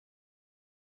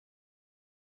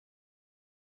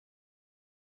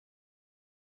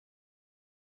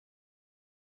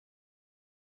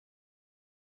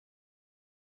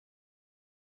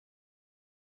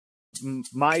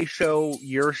my show,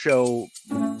 your show,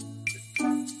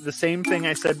 the same thing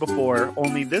I said before,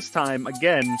 only this time,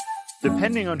 again,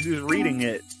 depending on who's reading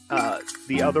it,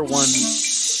 the other one...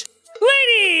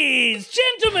 Ladies,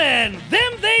 gentlemen,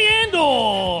 them, they, and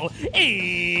all, it's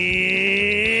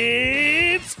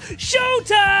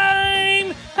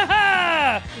showtime!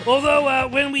 Ha-ha! Although,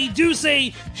 when we do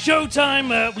say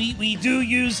showtime, we do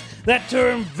use that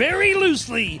term very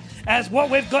loosely, as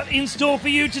what we've got in store for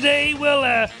you today, well,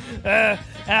 our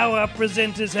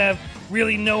presenters have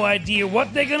really no idea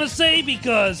what they're gonna say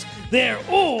because they're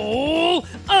all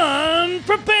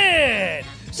unprepared.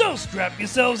 So strap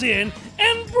yourselves in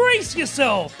and brace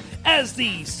yourself as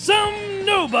the Some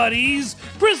Nobodies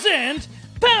present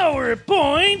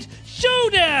PowerPoint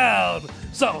Showdown.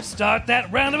 So start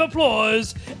that round of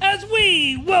applause as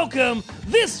we welcome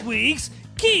this week's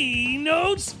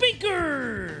keynote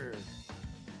speaker.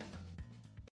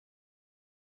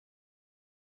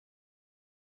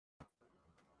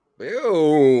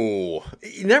 Ew.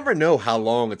 You never know how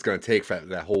long it's going to take for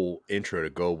that whole intro to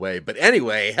go away. But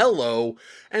anyway, hello,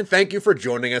 and thank you for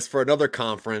joining us for another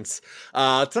conference.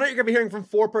 Tonight you're going to be hearing from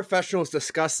 4 professionals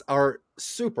discuss our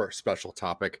super special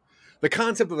topic. The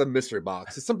concept of the mystery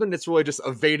box is something that's really just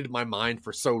evaded my mind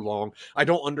for so long. I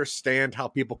don't understand how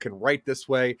people can write this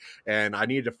way, and I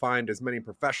need to find as many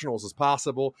professionals as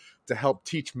possible to help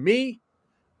teach me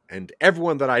and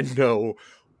everyone that I know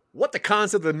what the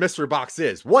concept of the mystery box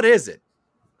is. What is it?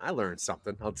 I learned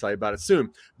something. I'll tell you about it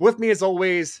soon. With me, as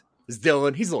always, is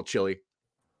Dylan. He's a little chilly.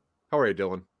 How are you,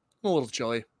 Dylan? I'm a little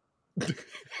chilly.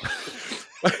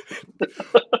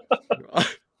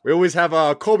 We always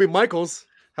have Colby Michaels.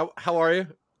 How are you?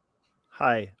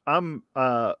 Hi, I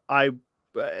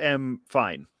am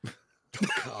fine. Oh,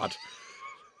 God.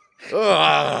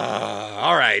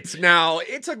 All right. Now,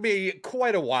 it took me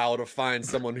quite a while to find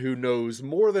someone who knows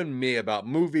more than me about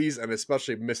movies and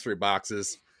especially mystery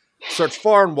boxes. Search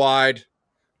far and wide,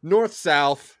 north,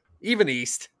 south, even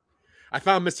east. I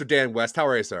found Mr. Dan West. How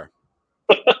are you, sir?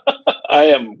 I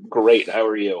am great. How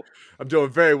are you? I'm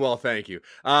doing very well, thank you.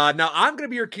 Now, I'm going to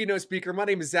be your keynote speaker. My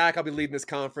name is Zach. I'll be leading this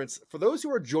conference. For those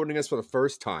who are joining us for the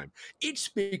first time, each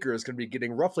speaker is going to be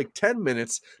getting roughly 10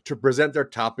 minutes to present their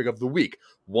topic of the week.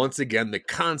 Once again, the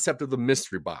concept of the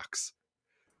mystery box.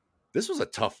 This is a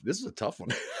tough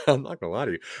one. I'm not gonna lie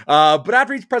to you. But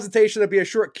after each presentation, there'll be a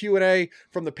short Q&A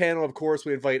from the panel. Of course,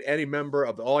 we invite any member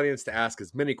of the audience to ask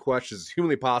as many questions as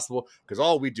humanly possible, because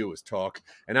all we do is talk.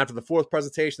 And after the 4th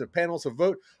presentation, the panelists will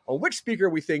vote on which speaker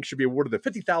we think should be awarded the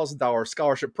 $50,000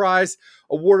 scholarship prize,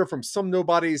 awarded from Some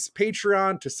Nobody's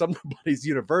Patreon to Some Nobody's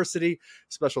University.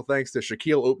 Special thanks to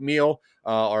Shaquille Oatmeal,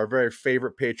 our very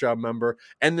favorite Patreon member,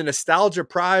 and the nostalgia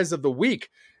prize of the week.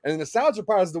 And the nostalgia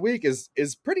prize of the week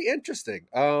is pretty interesting.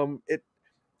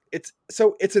 It's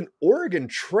an Oregon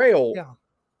Trail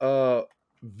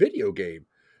video game.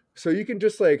 So you can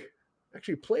just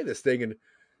actually play this thing and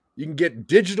you can get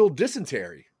digital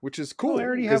dysentery, which is cool. Oh, I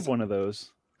already have one of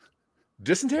those.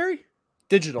 Dysentery?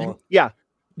 Digital. Yeah.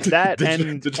 That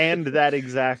and that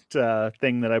exact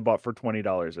thing that I bought for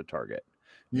 $20 at Target.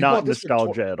 Not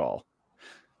nostalgia at all.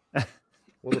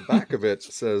 Well, the back of it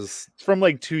says it's from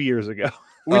 2 years ago.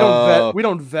 We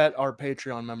don't vet our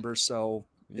Patreon members, so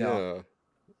yeah.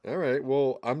 All right.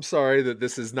 Well, I'm sorry that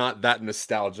this is not that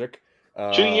nostalgic.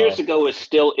 2 years ago is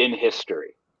still in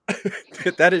history.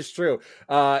 That is true.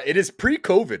 It is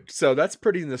pre-COVID, so that's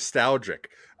pretty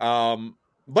nostalgic.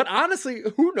 But honestly,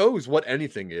 who knows what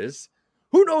anything is?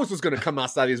 Who knows what's going to come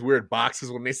outside these weird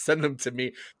boxes when they send them to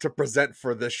me to present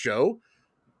for this show?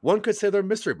 One could say they're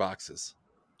mystery boxes.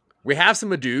 We have some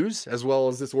ados, as well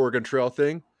as this Oregon Trail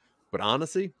thing. But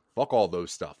honestly, fuck all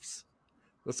those stuffs.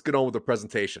 Let's get on with the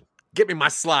presentation. Get me my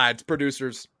slides,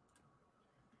 producers.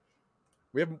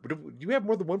 Do you have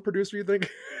more than one producer, you think?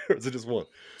 Or is it just one?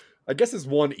 I guess it's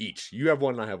one each. You have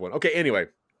one and I have one. Okay, anyway.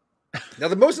 Now,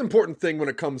 the most important thing when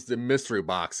it comes to mystery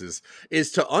boxes is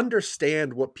to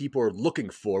understand what people are looking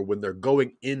for when they're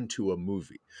going into a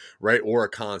movie, right? Or a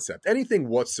concept, anything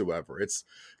whatsoever. It's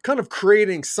kind of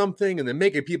creating something and then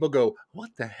making people go,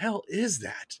 what the hell is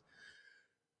that?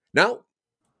 Now,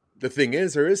 the thing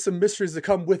is, there is some mysteries that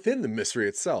come within the mystery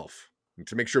itself. And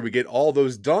to make sure we get all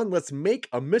those done, let's make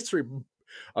a mystery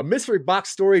box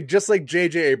story just like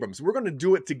J.J. Abrams. We're going to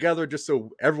do it together just so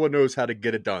everyone knows how to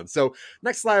get it done. So,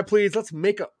 next slide, please. Let's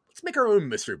make our own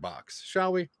mystery box,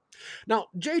 shall we? Now,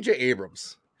 J.J.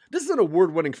 Abrams. This is an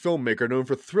award-winning filmmaker known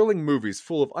for thrilling movies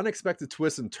full of unexpected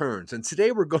twists and turns. And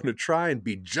today we're going to try and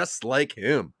be just like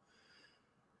him.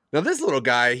 Now this little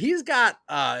guy, he's got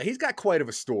quite of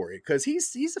a story because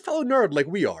he's a fellow nerd like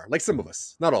we are, like some of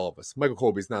us, not all of us. Michael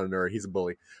Colby's not a nerd; he's a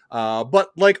bully.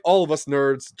 But like all of us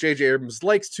nerds, J.J. Abrams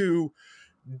likes to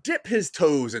dip his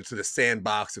toes into the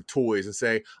sandbox of toys and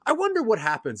say, "I wonder what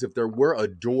happens if there were a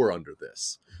door under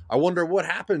this. I wonder what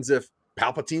happens if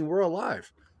Palpatine were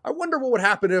alive. I wonder what would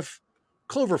happen if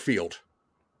Cloverfield."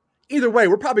 Either way,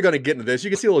 we're probably going to get into this. You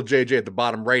can see a little JJ at the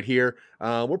bottom right here.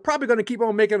 We're probably going to keep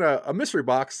on making a mystery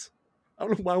box. I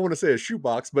don't know why I want to say a shoe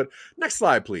box, but next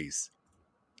slide, please.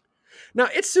 Now,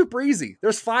 it's super easy.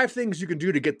 There's 5 things you can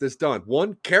do to get this done.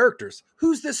 1, characters.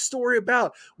 Who's this story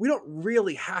about? We don't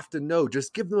really have to know.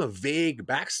 Just give them a vague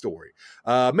backstory.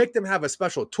 Make them have a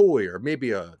special toy or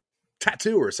maybe a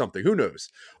tattoo or something. Who knows?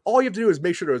 All you have to do is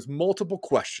make sure there's multiple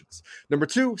questions. Number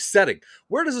 2, setting.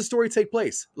 Where does the story take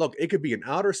place? Look, it could be in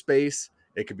outer space.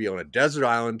 It could be on a desert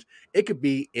island. It could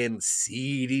be in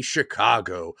seedy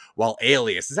Chicago. While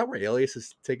Alias, is that where Alias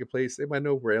is taking place? Anybody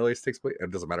know where Alias takes place?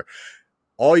 It doesn't matter.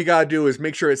 All you got to do is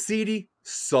make sure it's seedy,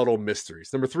 subtle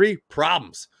mysteries. Number 3,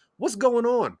 problems. What's going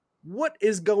on? What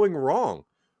is going wrong?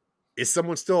 Is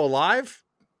someone still alive?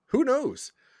 Who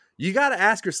knows? You got to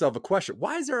ask yourself a question.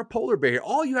 Why is there a polar bear here?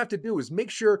 All you have to do is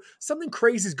make sure something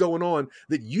crazy is going on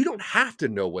that you don't have to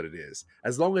know what it is,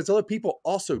 as long as other people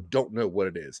also don't know what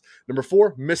it is. Number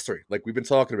 4, mystery, like we've been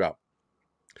talking about.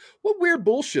 What weird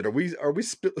bullshit are we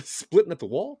splitting at the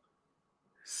wall?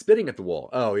 Spitting at the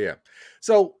wall. Oh, yeah.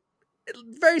 So,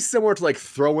 very similar to like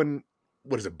throwing,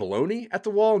 what is it, bologna at the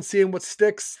wall and seeing what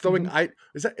sticks? Throwing,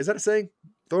 is that a saying?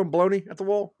 Throwing bologna at the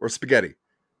wall or spaghetti?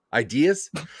 Ideas?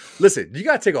 Listen, you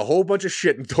got to take a whole bunch of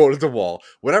shit and throw it at the wall.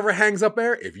 Whatever hangs up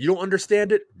there, if you don't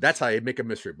understand it, that's how you make a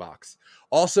mystery box.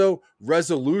 Also,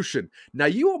 resolution. Now,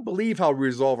 you won't believe how we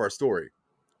resolve our story.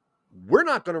 We're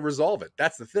not going to resolve it.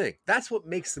 That's the thing. That's what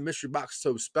makes the mystery box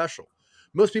so special.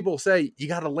 Most people say, you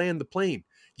got to land the plane.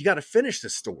 You got to finish the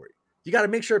story. You got to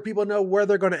make sure people know where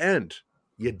they're going to end.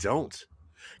 You don't.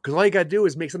 Because all you got to do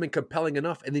is make something compelling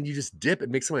enough, and then you just dip and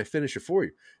make somebody finish it for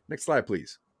you. Next slide,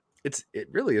 please. It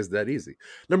really is that easy.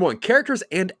 Number 1, characters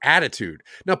and attitude.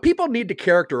 Now, people need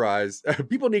characters to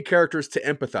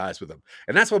empathize with them.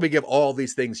 And that's why we give all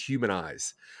these things human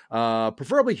eyes.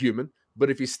 Preferably human,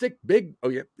 but if you stick big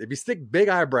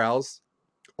eyebrows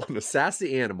on a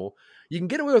sassy animal, you can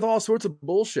get away with all sorts of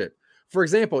bullshit. For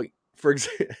example,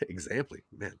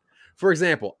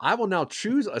 I will now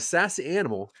choose a sassy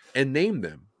animal and name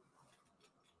them.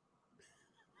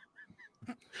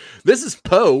 This is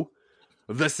Poe,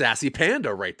 the sassy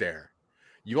panda right there.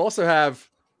 You also have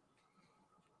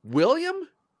William.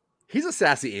 He's a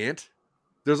sassy ant.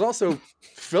 There's also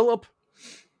Philip.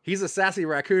 He's a sassy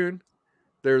raccoon.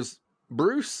 There's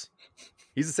Bruce.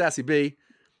 He's a sassy bee.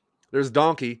 There's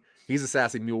Donkey. He's a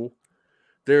sassy mule.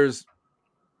 There's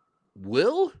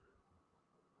Will.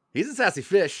 He's a sassy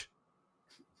fish.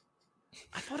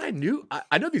 I thought I knew.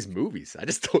 I know these movies. I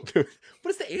just don't know.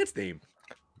 What is the ant's name?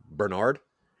 Bernard?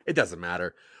 It doesn't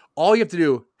matter. All you have to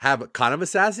do, have kind of a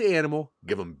sassy animal,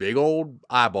 give them big old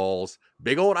eyeballs,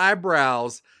 big old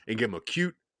eyebrows, and give them a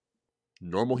cute,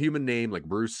 normal human name like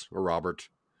Bruce or Robert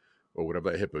or whatever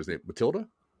that hippo's name. Matilda?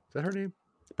 Is that her name?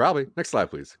 Probably. Next slide,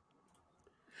 please.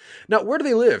 Now, where do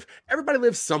they live? Everybody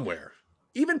lives somewhere.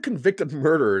 Even convicted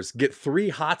murderers get 3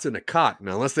 hots in a cot.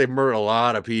 Now, unless they've murdered a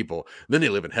lot of people, then they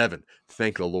live in heaven.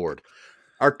 Thank the Lord.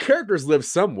 Our characters live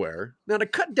somewhere. Now, to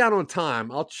cut down on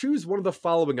time, I'll choose one of the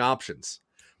following options.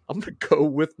 I'm going to go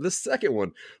with the second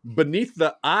one. Beneath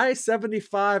the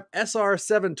I-75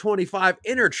 SR-725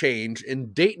 interchange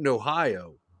in Dayton,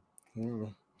 Ohio.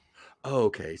 Ooh.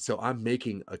 Okay, so I'm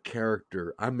making a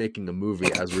character. I'm making a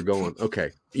movie as we're going.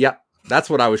 Okay, yeah, that's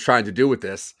what I was trying to do with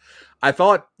this. I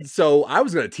thought, so I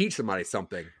was going to teach somebody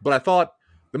something, but I thought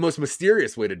the most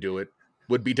mysterious way to do it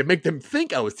would be to make them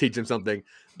think I was teaching something,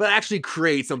 but actually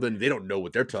create something they don't know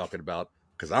what they're talking about,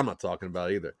 because I'm not talking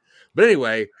about either. But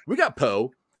anyway, we got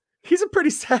Poe. He's a pretty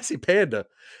sassy panda.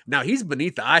 Now, he's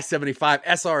beneath the I-75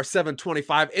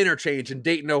 SR-725 interchange in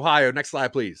Dayton, Ohio. Next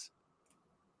slide, please.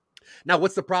 Now,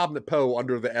 what's the problem that Poe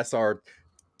under the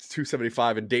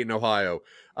SR-275 in Dayton, Ohio?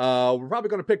 We're probably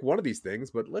going to pick one of these things,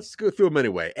 but let's go through them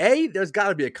anyway. A, there's got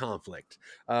to be a conflict.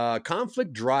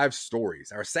 Conflict drives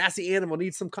stories. Our sassy animal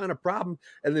needs some kind of problem,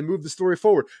 and then move the story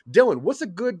forward. Dylan, what's a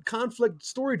good conflict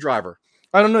story driver?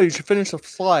 I don't know. You should finish the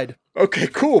slide. Okay,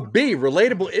 cool. B,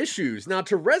 relatable issues. Now,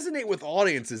 to resonate with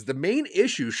audiences, the main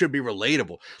issue should be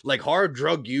relatable, like hard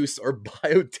drug use or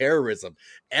bioterrorism.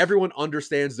 Everyone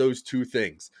understands those 2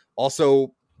 things.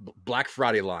 Also, Black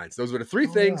Friday lines. Those were the 3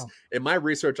 things in my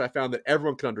research I found that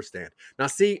everyone can understand. Now,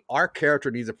 see, our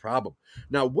character needs a problem.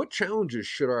 Now, what challenges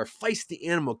should our feisty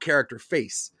animal character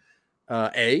face?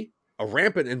 A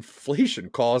rampant inflation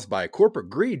caused by corporate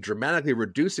greed dramatically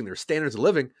reducing their standards of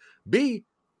living. B,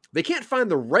 they can't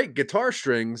find the right guitar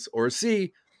strings. Or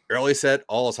C, early set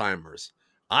Alzheimer's.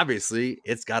 Obviously,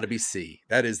 it's got to be C.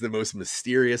 That is the most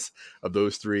mysterious of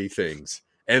those three things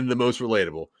and the most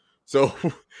relatable. So,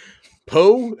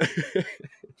 Poe,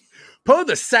 Poe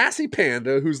the sassy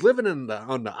panda who's living on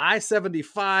the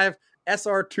I-75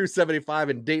 SR-275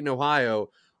 in Dayton,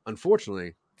 Ohio,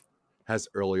 unfortunately, has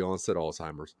early onset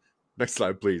Alzheimer's. Next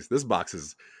slide, please. This box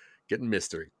is getting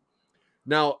mystery.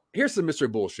 Now, here's some mystery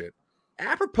bullshit.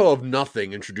 Apropos of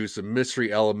nothing, introduce some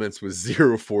mystery elements with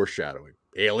zero foreshadowing.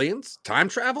 Aliens? Time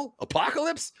travel?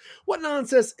 Apocalypse? What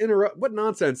nonsense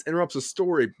interrupts a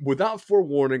story without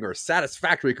forewarning or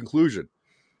satisfactory conclusion?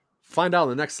 Find out on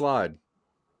the next slide.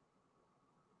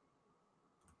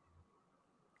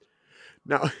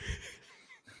 Now,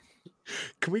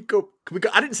 can we go?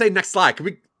 I didn't say next slide.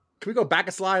 Can we go back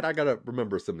a slide? I gotta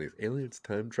remember some of these. Aliens,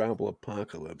 time travel,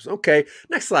 apocalypse. Okay,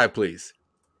 next slide, please.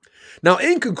 Now,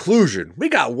 in conclusion, we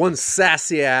got one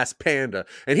sassy ass panda,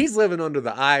 and he's living under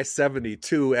the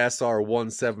I-72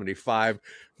 SR-175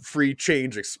 Free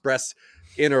Change Express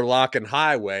Interlocking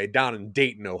Highway down in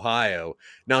Dayton, Ohio.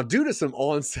 Now, due to some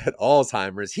onset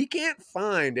Alzheimer's, he can't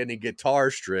find any guitar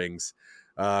strings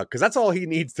because that's all he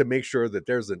needs to make sure that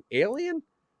there's an alien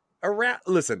around.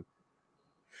 Listen.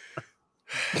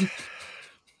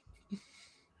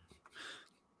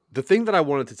 The thing that I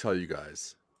wanted to tell you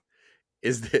guys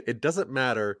is that it doesn't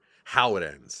matter how it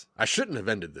ends. I shouldn't have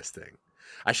ended this thing.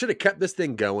 I should have kept this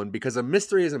thing going because a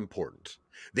mystery is important.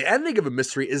 The ending of a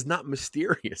mystery is not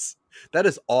mysterious. That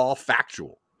is all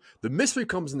factual. The mystery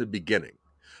comes in the beginning.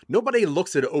 Nobody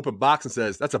looks at an open box and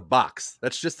says, that's a box.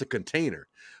 That's just a container.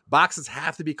 Boxes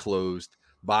have to be closed.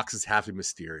 Boxes have to be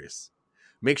mysterious.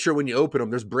 Make sure when you open them,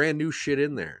 there's brand new shit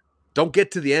in there. Don't get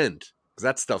to the end because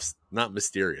that stuff's not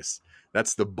mysterious.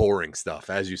 That's the boring stuff,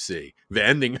 as you see. The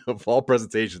ending of all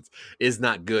presentations is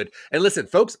not good. And listen,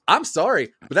 folks, I'm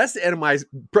sorry, but that's the end of my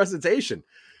presentation.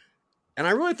 And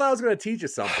I really thought I was going to teach you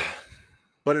something.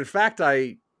 But in fact,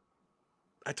 I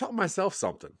taught myself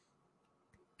something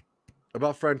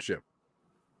about friendship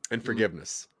and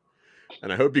forgiveness.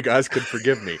 And I hope you guys can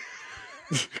forgive me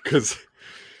because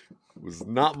it was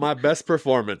not my best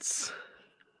performance.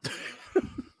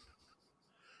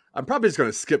 I'm probably just going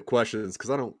to skip questions because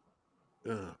I don't.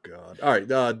 Oh, God. All right.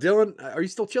 Dylan, are you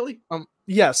still chilly?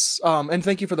 Yes. And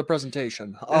thank you for the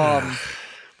presentation.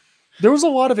 There was a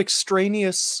lot of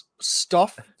extraneous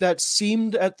stuff that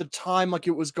seemed at the time like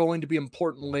it was going to be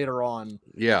important later on.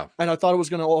 Yeah. And I thought it was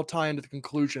going to all tie into the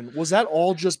conclusion. Was that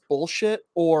all just bullshit,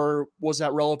 or was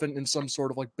that relevant in some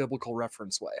sort of like biblical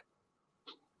reference way?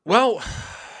 Well,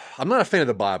 I'm not a fan of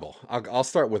the Bible. I'll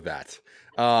start with that.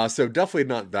 So definitely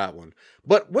not that one.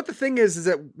 But what the thing is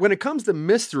that when it comes to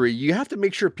mystery, you have to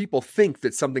make sure people think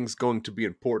that something's going to be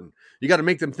important. You got to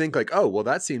make them think like, oh, well,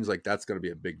 that seems like that's going to be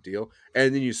a big deal.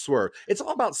 And then you swerve. It's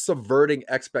all about subverting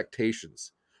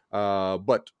expectations.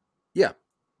 But yeah.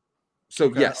 So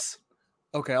okay. Yes.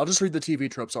 Okay, I'll just read the TV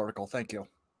Tropes article. Thank you.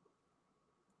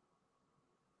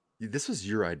 This was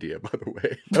your idea, by the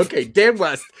way. Okay, Dan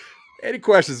West. Any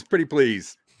questions? Pretty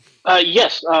please.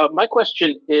 Yes. My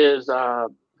question is,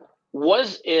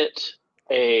 was it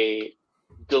a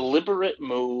deliberate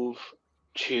move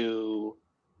to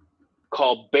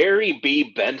call Barry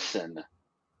B. Benson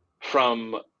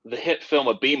from the hit film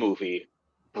A B Movie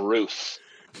Bruce?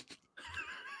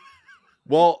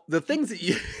 Well, the things that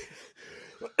you...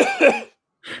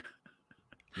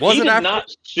 He did not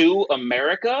sue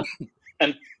America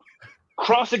and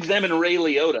cross-examine Ray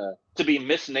Liotta to be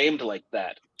misnamed like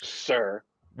that, sir.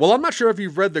 Well, I'm not sure if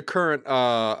you've read the current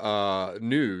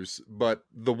news, but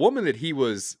the woman that he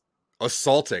was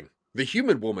assaulting, the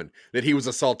human woman that he was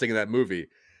assaulting in that movie,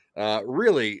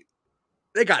 really,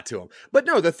 they got to him. But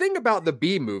no, the thing about the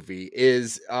B movie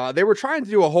is they were trying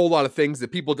to do a whole lot of things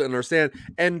that people didn't understand.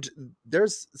 And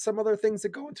there's some other things that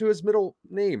go into his middle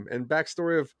name and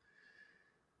backstory of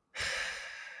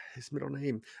his middle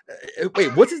name.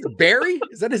 Wait, what's his Barry?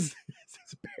 Is that his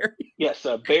Barry? Yes,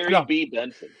 Barry B.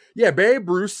 Benson. Yeah, Barry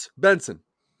Bruce Benson.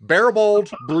 Barribald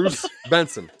Bruce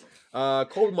Benson.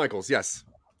 Colby Michaels, yes.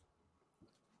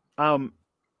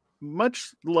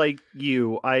 Much like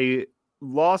you, I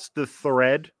lost the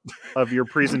thread of your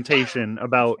presentation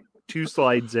about 2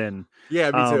 slides in.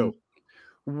 Yeah, me too.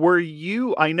 Were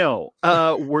you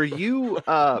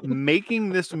making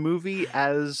this movie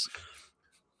as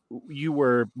you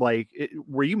were like,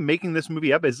 were you making this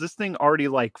movie up? Is this thing already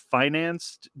like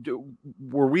financed?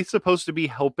 Were we supposed to be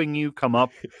helping you come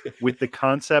up with the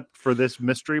concept for this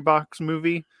mystery box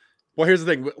movie? Well, here's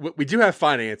the thing. We do have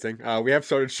financing. We have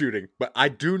started shooting, but I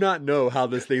do not know how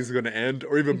this thing's going to end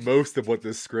or even most of what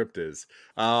this script is.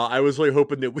 I was really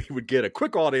hoping that we would get a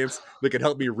quick audience that could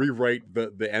help me rewrite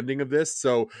the ending of this.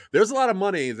 So there's a lot of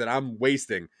money that I'm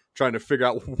wasting trying to figure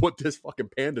out what this fucking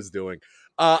panda's doing.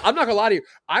 I'm not going to lie to you.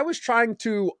 I was trying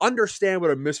to understand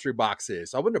what a mystery box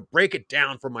is. So I wanted to break it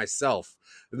down for myself.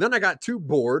 And then I got too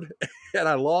bored and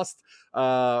I lost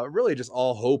really just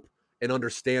all hope in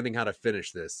understanding how to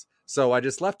finish this. So I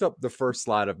just left up the first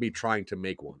slide of me trying to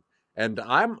make one. And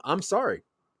I'm sorry.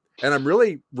 And I'm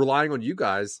really relying on you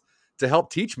guys to help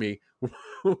teach me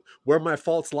where my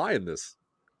faults lie in this.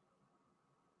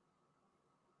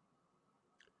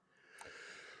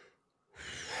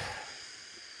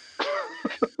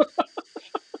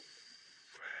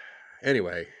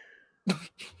 Anyway.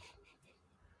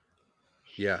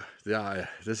 Yeah,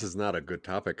 this is not a good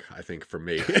topic, I think, for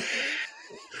me.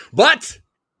 But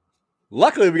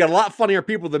luckily, we got a lot funnier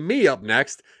people than me up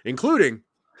next, including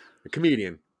a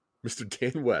comedian, Mr.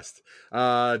 Dan West.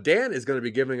 Dan is going to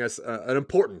be giving us an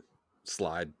important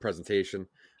slide presentation.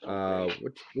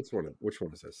 Which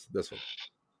one is this? This one.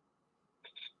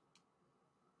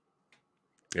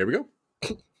 There we go.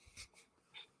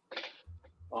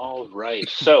 All right.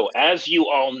 So, as you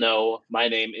all know, my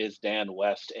name is Dan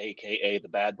West, aka the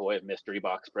bad boy of mystery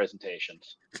box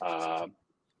presentations.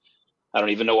 I don't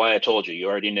even know why I told you. You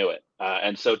already knew it.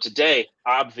 And so today,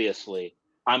 obviously,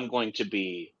 I'm going to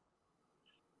be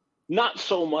not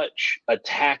so much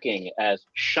attacking as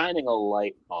shining a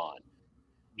light on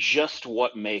just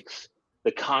what makes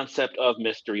the concept of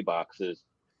mystery boxes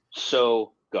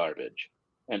so garbage.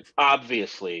 And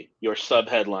obviously, your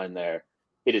subheadline there,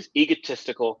 it is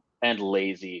egotistical and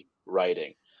lazy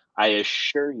writing. I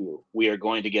assure you, we are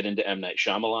going to get into M. Night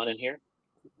Shyamalan in here.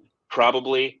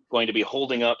 Probably going to be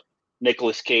holding up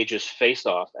Nicolas Cage's Face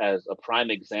Off as a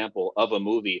prime example of a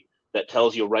movie that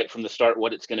tells you right from the start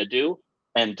what it's going to do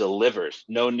and delivers.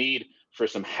 No need for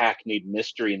some hackneyed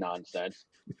mystery nonsense.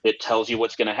 It tells you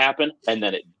what's going to happen, and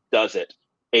then it does it.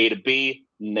 A to B,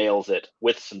 nails it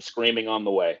with some screaming on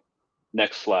the way.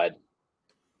 Next slide.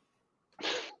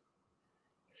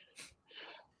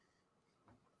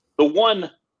 The one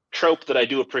trope that I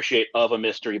do appreciate of a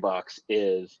mystery box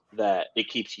is that it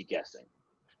keeps you guessing.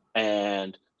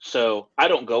 And so I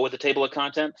don't go with a table of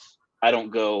contents. I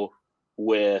don't go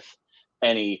with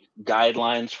any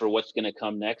guidelines for what's going to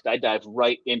come next. I dive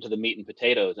right into the meat and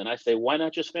potatoes and I say, why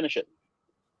not just finish it?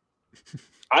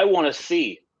 I want to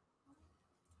see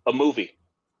a movie,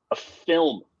 a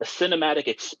film, a cinematic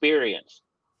experience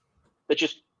that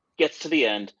just gets to the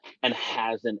end and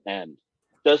has an end.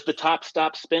 Does the top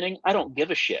stop spinning? I don't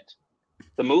give a shit.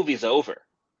 The movie's over.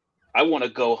 I want to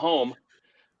go home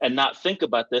and not think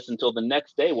about this until the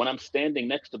next day when I'm standing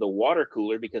next to the water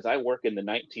cooler because I work in the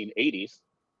 1980s.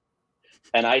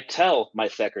 And I tell my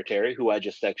secretary, who I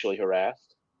just sexually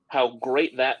harassed, how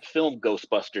great that film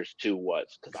Ghostbusters 2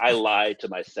 was, because I lied to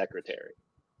my secretary.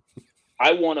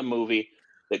 I want a movie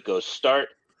that goes start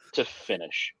to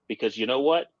finish, because you know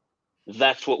what?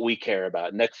 That's what we care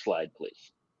about. Next slide,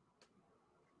 please.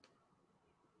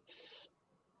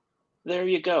 There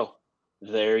you go.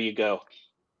 There you go.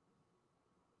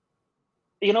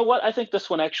 You know what? I think this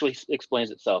one actually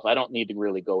explains itself. I don't need to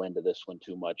really go into this one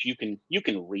too much. You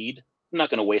can read. I'm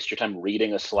not going to waste your time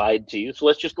reading a slide to you. So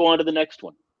let's just go on to the next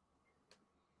one.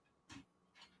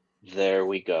 There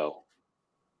we go.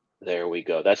 There we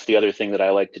go. That's the other thing that I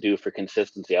like to do for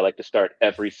consistency. I like to start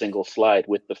every single slide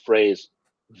with the phrase,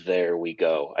 there we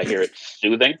go. I hear it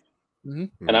soothing.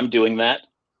 Mm-hmm. And I'm doing that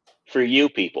for you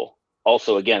people.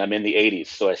 Also, again, I'm in the 80s,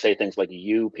 so I say things like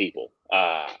you people.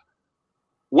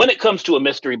 When it comes to a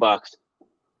mystery box,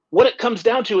 what it comes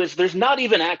down to is there's not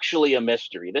even actually a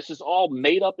mystery. This is all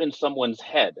made up in someone's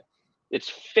head. It's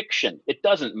fiction. It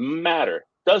doesn't matter.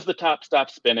 Does the top stop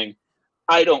spinning?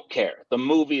 I don't care. The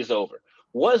movie's over.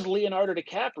 Was Leonardo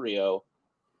DiCaprio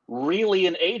really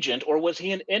an agent or was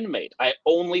he an inmate? I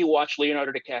only watch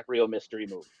Leonardo DiCaprio mystery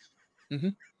movies. Mm-hmm.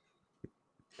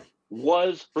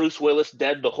 Was Bruce Willis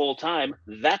dead the whole time?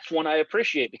 That's one I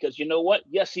appreciate because you know what?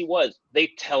 Yes, he was. They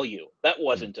tell you. That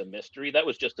wasn't a mystery. That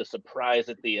was just a surprise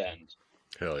at the end.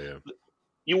 Hell yeah.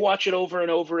 You watch it over and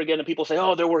over again and people say,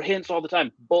 oh, there were hints all the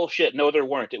time. Bullshit. No, there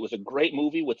weren't. It was a great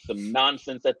movie with some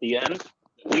nonsense at the end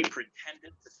that we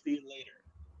pretended to see later.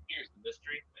 Here's the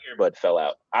mystery. My earbud fell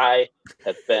out. I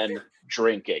have been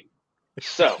drinking.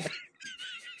 So,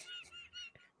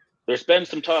 there's been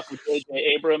some talk with J.J.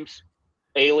 Abrams.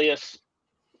 Alias,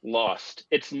 Lost.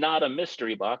 It's not a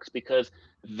mystery box because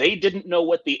they didn't know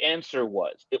what the answer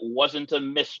was. It wasn't a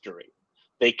mystery.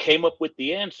 They came up with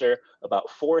the answer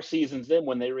about 4 seasons in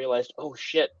when they realized, oh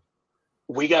shit,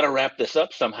 we got to wrap this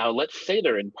up somehow. Let's say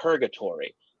they're in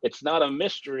purgatory. It's not a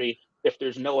mystery if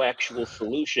there's no actual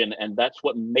solution, and that's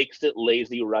what makes it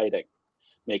lazy writing,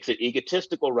 makes it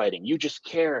egotistical writing. You just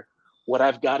care what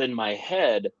I've got in my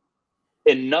head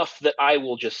enough that I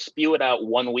will just spew it out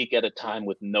 1 week at a time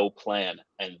with no plan,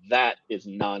 and that is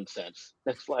nonsense.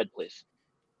 Next slide, please.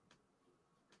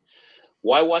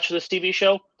 Why watch this TV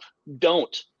show?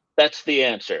 Don't. That's the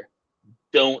answer.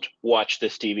 Don't watch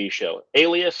this TV show.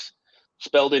 Alias,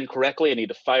 spelled incorrectly. I need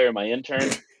to fire my intern.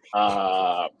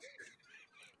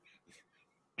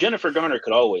 Jennifer Garner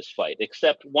could always fight,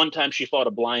 except one time she fought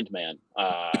a blind man.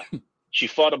 She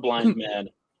fought a blind man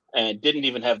and didn't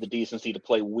even have the decency to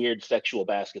play weird sexual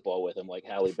basketball with him like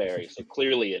Halle Berry, so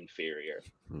clearly inferior.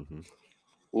 Mm-hmm.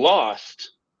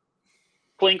 Lost.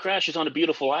 Plane crashes on a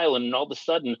beautiful island, and all of a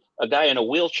sudden, a guy in a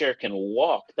wheelchair can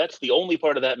walk. That's the only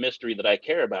part of that mystery that I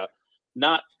care about.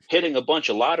 Not hitting a bunch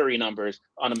of lottery numbers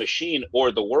on a machine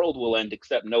or the world will end,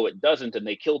 except no, it doesn't. And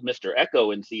they killed Mr.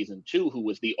 Echo in season 2, who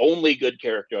was the only good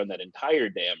character on that entire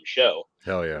damn show.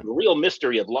 Hell yeah. The real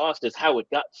mystery of Lost is how it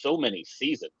got so many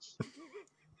seasons.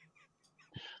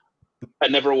 I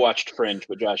never watched Fringe,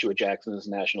 but Joshua Jackson is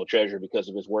a national treasure because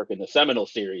of his work in the seminal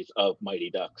series of Mighty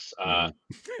Ducks. I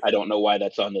don't know why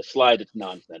that's on this slide. It's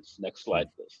nonsense. Next slide,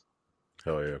 please.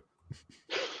 Hell yeah.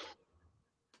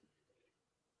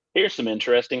 Here's some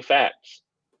interesting facts.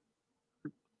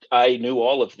 I knew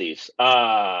all of these.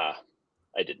 I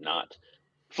did not.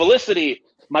 Felicity,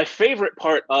 my favorite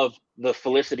part of the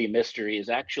Felicity mystery is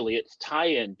actually its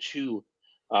tie-in to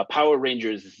Power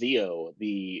Rangers Zeo,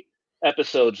 the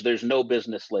episodes There's No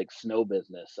Business Like Snow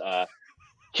Business.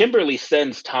 Kimberly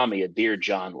sends Tommy a Dear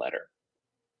John letter.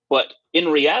 But in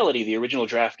reality, the original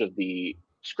draft of the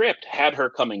script had her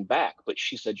coming back, but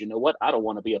she said, you know what? I don't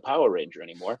want to be a Power Ranger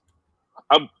anymore.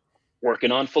 I'm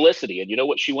working on Felicity. And you know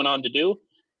what she went on to do?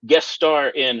 Guest star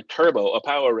in Turbo, a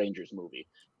Power Rangers movie.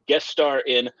 Guest star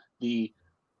in the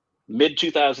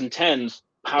mid-2010s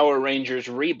Power Rangers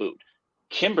reboot.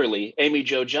 Kimberly, Amy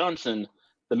Jo Johnson,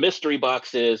 the mystery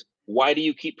box is, why do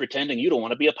you keep pretending you don't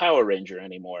want to be a Power Ranger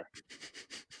anymore?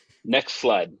 Next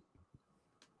slide.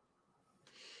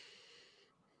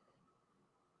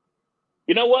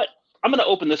 You know what? I'm going to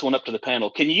open this one up to the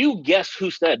panel. Can you guess who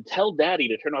said, tell Daddy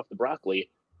to turn off the broccoli?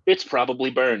 It's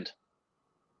probably burned.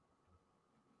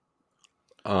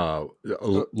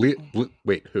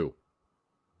 Wait, who?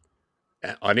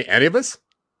 Any of us?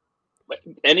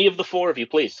 Any of the four of you,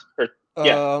 please. Or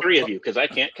three of you, because I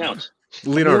can't count.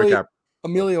 Leonardo DiCaprio.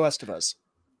 Emilio Estevez.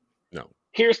 No.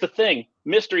 Here's the thing.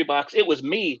 Mystery box, it was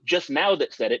me just now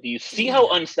that said it. Do you see how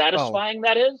unsatisfying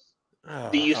that is?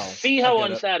 Do you see how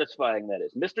unsatisfying that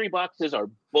is? Mystery boxes are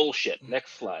bullshit.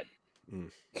 Next slide.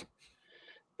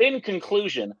 In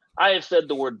conclusion, I have said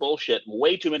the word bullshit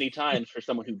way too many times for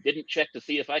someone who didn't check to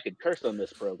see if I could curse on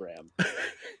this program.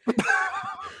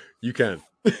 You can.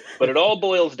 But it all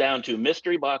boils down to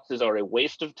mystery boxes are a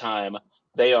waste of time.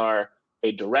 They are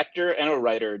a director and a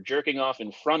writer jerking off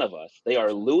in front of us. They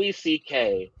are Louis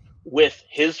C.K. with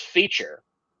his feature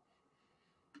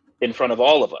in front of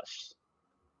all of us.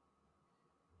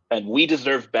 And we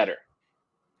deserve better.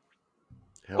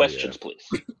 Hell Questions, yeah. please.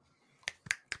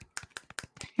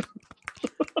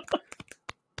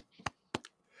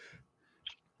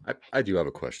 I do have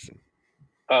a question.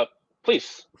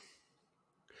 Please.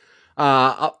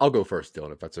 I'll go first,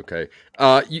 Dylan, if that's okay.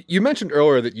 You mentioned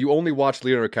earlier that you only watch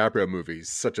Leonardo DiCaprio movies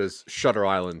such as Shutter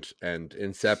Island and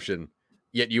Inception,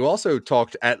 yet you also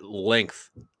talked at length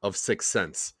of Sixth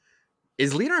Sense.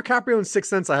 Is Leonardo DiCaprio in Sixth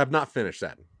Sense? I have not finished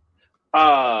that.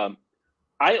 I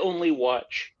only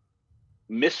watch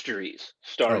mysteries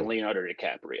starring Leonardo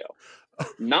DiCaprio.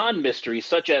 Non-mysteries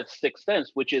such as Sixth Sense,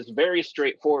 which is very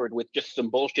straightforward with just some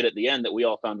bullshit at the end that we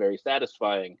all found very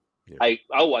satisfying. Yeah.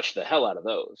 I'll watch the hell out of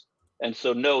those. And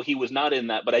so, no, he was not in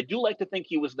that, but I do like to think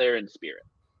he was there in spirit.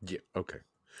 Yeah, okay.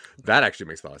 That actually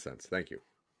makes a lot of sense. Thank you.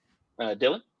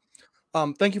 Dylan?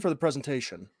 Thank you for the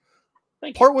presentation.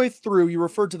 Thank you. Partway through, you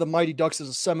referred to the Mighty Ducks as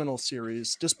a seminal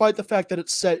series, despite the fact that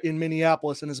it's set in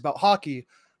Minneapolis and is about hockey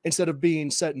instead of being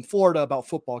set in Florida about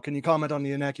football. Can you comment on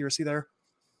the inaccuracy there?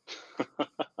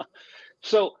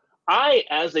 So I,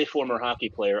 as a former hockey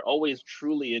player, always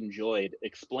truly enjoyed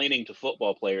explaining to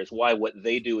football players why what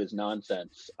they do is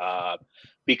nonsense.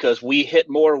 Because we hit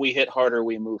more, we hit harder,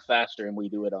 we move faster, and we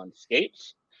do it on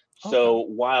skates. So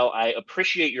while I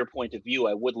appreciate your point of view,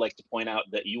 I would like to point out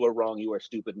that you are wrong, you are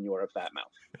stupid, and you are a fat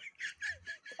mouth.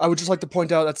 I would just like to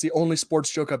point out that's the only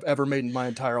sports joke I've ever made in my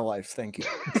entire life. Thank you.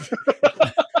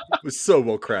 It was so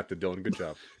well crafted, Dylan. Good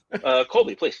job.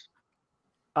 Colby, please.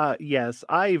 Yes,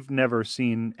 I've never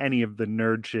seen any of the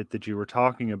nerd shit that you were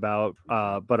talking about,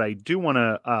 but I do want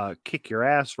to kick your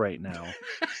ass right now.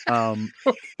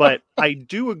 But I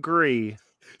do agree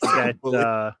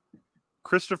that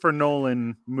Christopher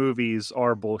Nolan movies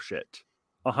are bullshit.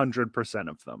 100%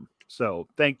 of them. So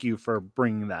thank you for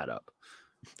bringing that up.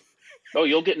 Oh,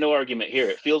 you'll get no argument here.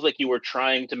 It feels like you were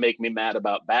trying to make me mad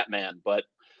about Batman, but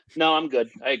no, I'm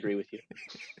good. I agree with you.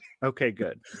 Okay,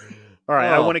 good. All right,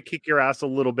 I want to kick your ass a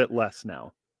little bit less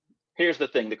now. Here's the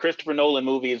thing: the Christopher Nolan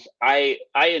movies, I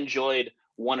enjoyed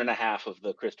 1.5 of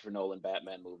the Christopher Nolan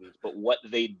Batman movies, but what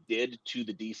they did to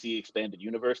the DC expanded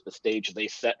universe, the stage they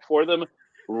set for them,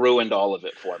 ruined all of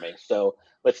it for me. So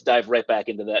let's dive right back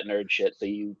into that nerd shit. So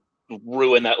you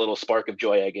ruin that little spark of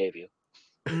joy I gave you.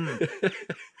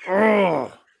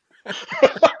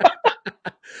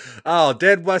 Oh,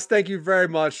 Dead West, thank you very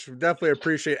much. Definitely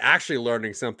appreciate actually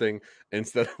learning something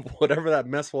instead of whatever that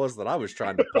mess was that I was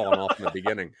trying to pawn off in the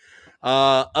beginning.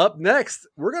 Up next,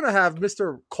 we're gonna have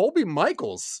Mr. Colby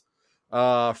Michaels,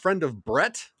 friend of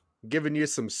Brett, giving you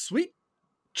some sweet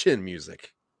chin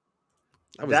music.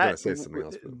 I was gonna say something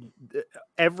else, but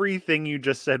everything you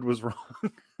just said was wrong.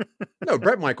 No,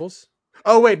 Brett Michaels.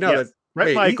 Oh wait, no, yes.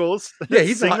 Brett Michaels.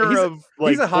 He's singer of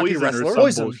like he's a hockey Poison wrestler.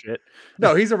 Or some bullshit.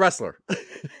 No, he's a wrestler.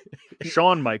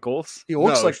 Shawn Michaels. He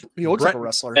looks like a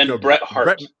wrestler. And Bret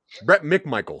Hart. Brett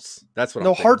McMichaels. That's what.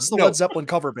 No, I'm Hart's the Led Zeppelin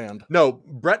cover band. No,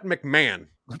 Brett McMahon.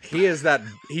 He is that.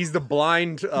 He's the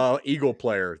blind eagle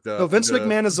player. No, Vince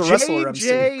McMahon is the wrestler.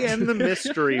 JJ and the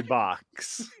Mystery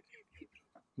Box.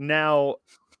 Now,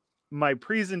 my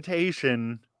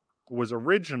presentation was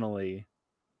originally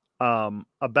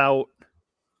about.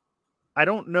 I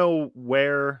don't know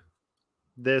where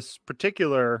this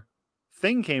particular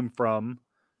thing came from,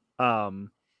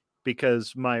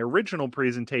 because my original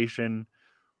presentation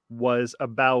was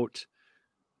about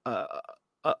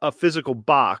a physical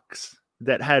box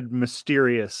that had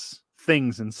mysterious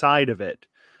things inside of it.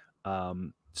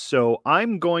 So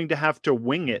I'm going to have to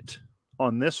wing it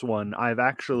on this one. I've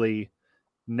actually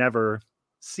never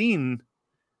seen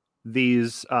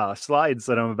these slides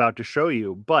that I'm about to show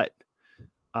you, but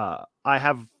I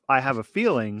have a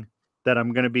feeling that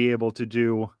I'm going to be able to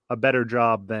do a better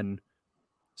job than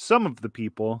some of the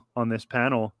people on this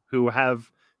panel who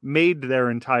have made their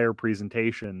entire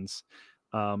presentations.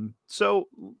 So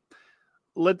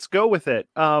let's go with it.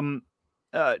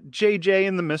 JJ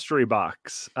in the Mystery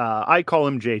Box. I call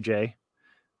him JJ.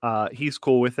 He's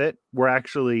cool with it. We're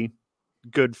actually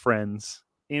good friends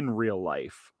in real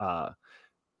life.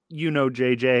 You know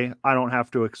JJ. I don't have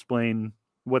to explain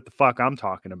what the fuck I'm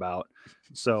talking about.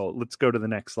 So let's go to the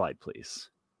next slide, please.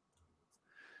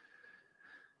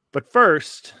 But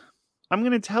first, I'm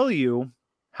going to tell you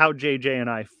how JJ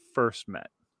and I first met.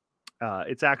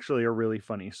 It's actually a really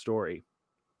funny story.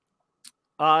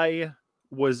 I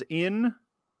was in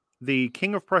the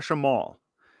King of Prussia Mall,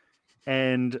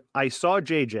 and I saw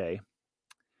JJ,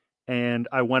 and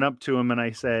I went up to him and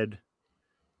I said,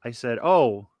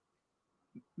 "Oh,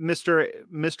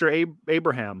 Mr.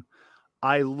 Abraham,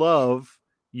 I love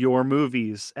your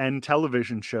movies and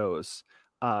television shows.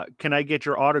 Can I get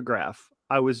your autograph?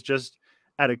 I was just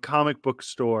at a comic book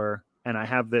store and I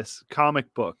have this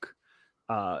comic book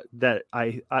that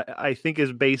I think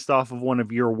is based off of one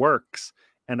of your works.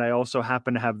 And I also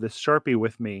happen to have this Sharpie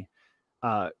with me.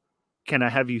 Can I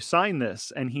have you sign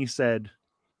this?" And he said,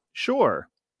 "Sure."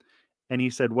 And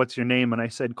he said, "What's your name?" And I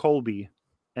said, "Colby."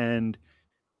 And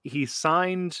he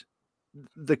signed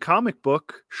the comic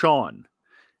book, Sean.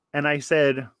 And I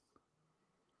said,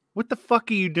 "What the fuck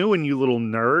are you doing, you little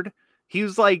nerd?"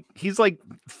 He's like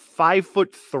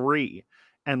 5'3"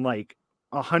 and like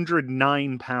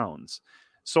 109 pounds.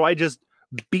 So I just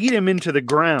beat him into the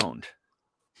ground.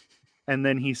 And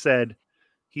then he said,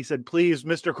 "Please,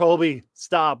 Mr. Colby,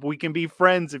 stop. We can be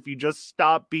friends if you just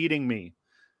stop beating me."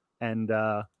 And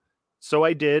so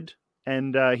I did.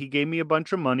 And he gave me a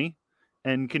bunch of money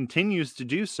and continues to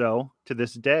do so to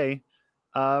this day.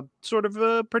 Sort of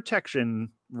a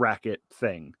protection racket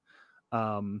thing.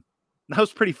 That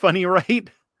was pretty funny, right?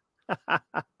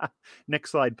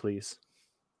 Next slide, please.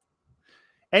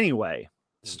 Anyway,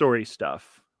 story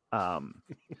stuff.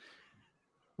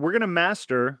 We're going to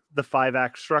master the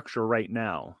 5-act structure right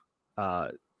now.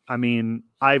 I mean,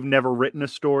 I've never written a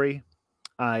story.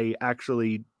 I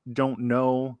actually don't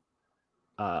know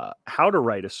how to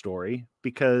write a story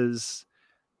because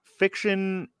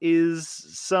fiction is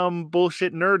some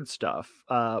bullshit nerd stuff.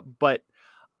 But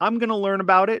I'm going to learn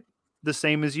about it the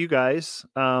same as you guys.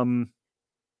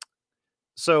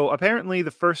 So apparently the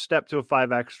first step to a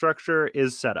 5-act structure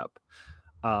is setup.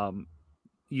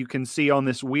 You can see on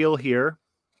this wheel here,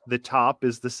 the top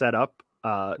is the setup.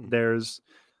 There's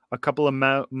a couple of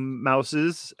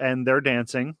mouses, and they're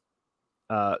dancing.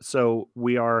 So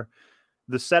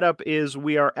the setup is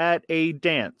we are at a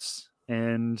dance,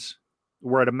 and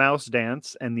we're at a mouse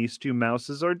dance, and these two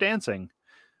mouses are dancing.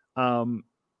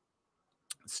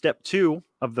 Step 2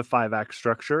 of the 5-act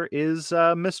structure is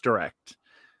misdirect.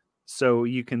 So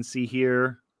you can see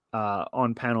here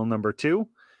on panel number 2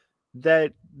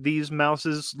 that these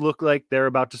mouses look like they're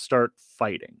about to start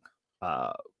fighting.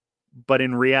 But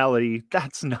in reality,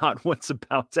 that's not what's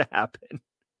about to happen.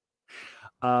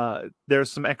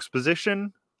 There's some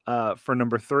exposition for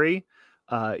number 3.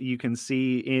 You can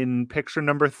see in picture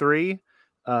number 3,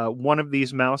 one of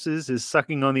these mouses is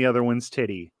sucking on the other one's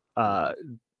titty.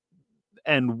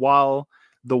 And while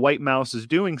the white mouse is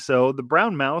doing so, the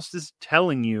brown mouse is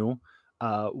telling you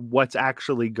what's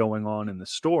actually going on in the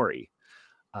story.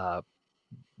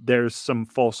 There's some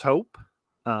false hope.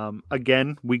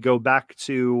 Again, we go back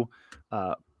to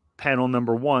panel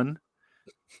number 1,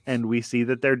 and we see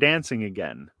that they're dancing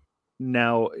again.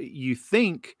 Now, you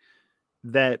think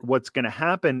that what's going to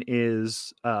happen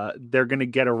is they're going to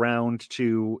get around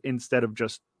to, instead of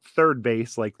just third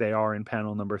base like they are in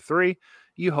panel number 3,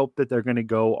 you hope that they're going to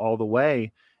go all the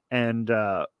way and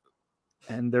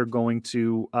they're going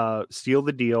to seal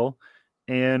the deal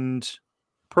and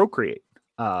procreate.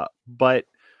 But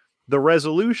the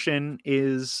resolution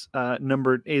is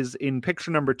in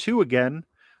picture number 2 again,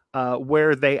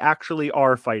 where they actually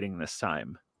are fighting this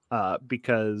time,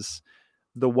 because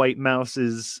the white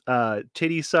mouse's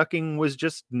titty sucking was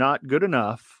just not good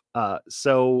enough.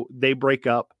 So they break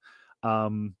up,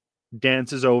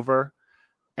 dance is over,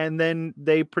 and then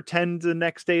they pretend the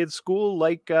next day at school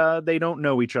like they don't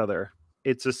know each other.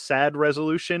 It's a sad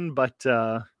resolution, but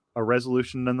a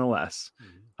resolution nonetheless.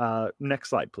 Next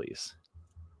slide, please.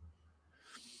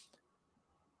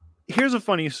 Here's a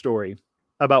funny story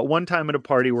about one time at a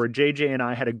party where JJ and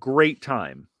I had a great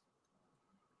time.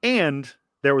 And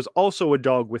there was also a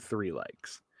dog with 3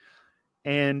 legs.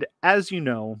 And as you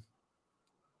know,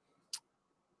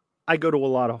 I go to a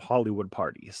lot of Hollywood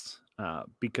parties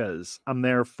because I'm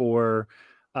there for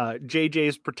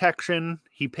JJ's protection.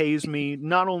 He pays me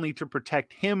not only to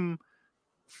protect him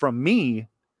from me,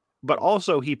 but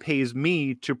also he pays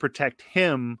me to protect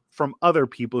him from other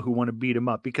people who want to beat him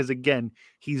up. Because again,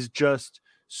 he's just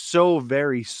so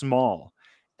very small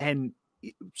and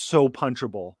so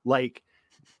punchable. Like,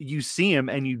 you see him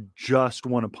and you just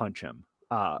want to punch him.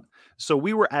 So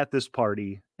we were at this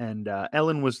party, and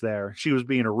Ellen was there. She was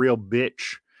being a real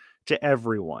bitch to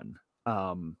everyone.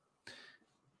 I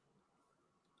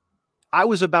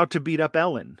was about to beat up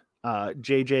Ellen.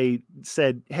 JJ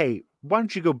said, "Hey, why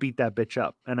don't you go beat that bitch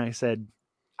up?" And I said,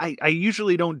 I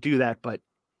usually don't do that, but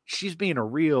she's being a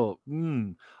real,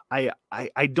 I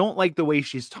don't like the way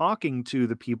she's talking to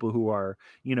the people who are,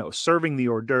 serving the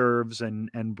hors d'oeuvres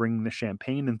and bringing the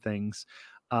champagne and things.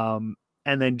 And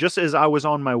then just as I was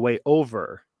on my way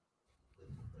over,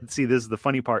 see, this is the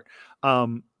funny part.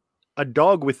 A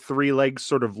dog with 3 legs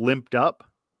sort of limped up,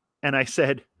 and I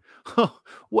said, "Oh,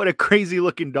 what a crazy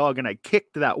looking dog." And I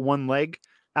kicked that one leg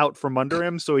out from under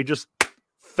him, so he just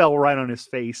fell right on his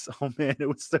face. Oh man, it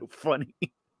was so funny.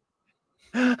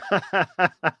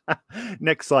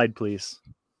 Next slide, please.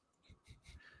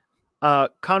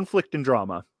 Conflict and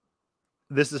drama.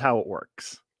 This is how it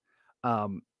works.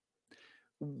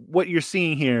 What you're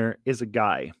seeing here is a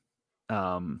guy.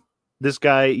 This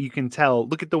guy, you can tell,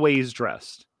 look at the way he's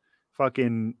dressed.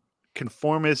 Fucking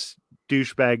conformist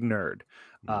douchebag nerd.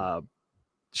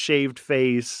 Shaved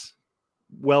face,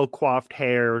 well-coiffed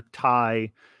hair,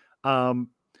 tie.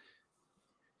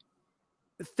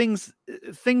 Things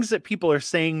that people are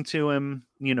saying to him,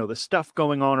 the stuff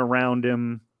going on around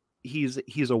him.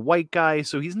 He's a white guy,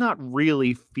 so he's not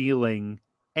really feeling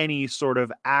any sort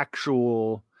of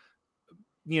actual,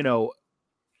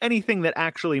 anything that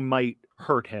actually might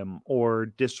hurt him or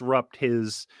disrupt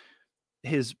his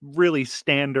really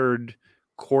standard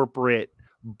corporate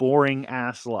boring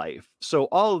ass life. So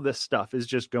all of this stuff is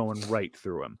just going right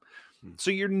through him. So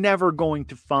you're never going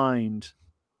to find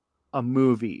a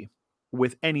movie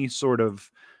with any sort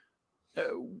of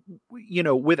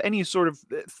with any sort of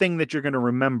thing that you're going to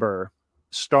remember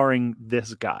starring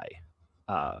this guy.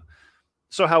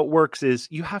 So how it works is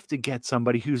you have to get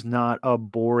somebody who's not a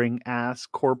boring ass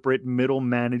corporate middle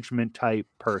management type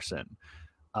person,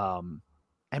 and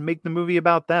make the movie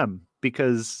about them,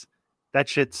 because that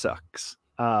shit sucks.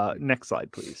 Next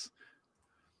slide, please.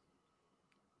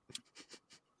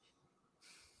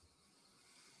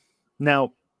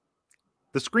 Now,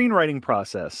 the screenwriting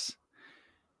process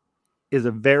is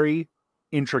a very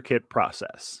intricate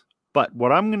process, but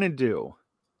what I'm going to do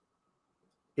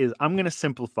is I'm going to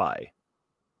simplify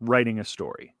writing a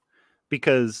story,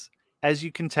 because as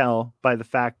you can tell by the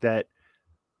fact that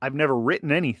I've never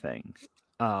written anything,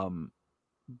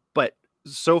 but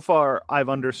so far I've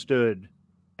understood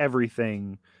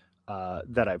everything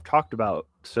that I've talked about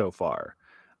so far,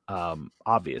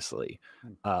 obviously.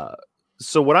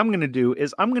 So what I'm going to do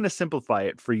is I'm going to simplify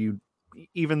it for you,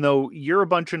 even though you're a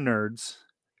bunch of nerds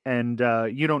and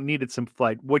you don't need it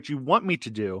simplified. What you want me to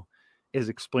do is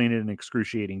explain it in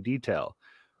excruciating detail,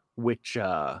 which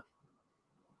I'm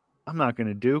not going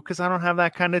to do because I don't have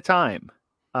that kind of time.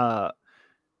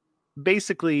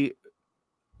 Basically,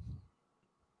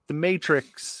 The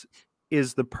Matrix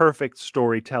is the perfect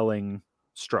storytelling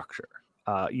structure.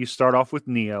 You start off with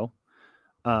Neo.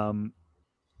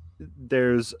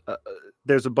 There's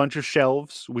a bunch of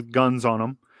shelves with guns on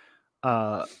them.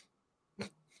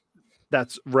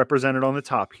 That's represented on the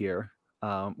top here.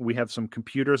 We have some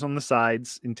computers on the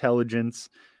sides, intelligence,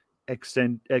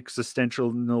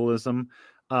 existentialism.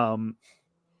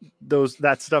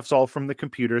 That stuff's all from the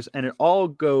computers, and it all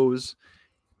goes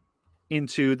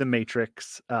into the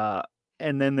Matrix.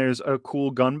 And then there's a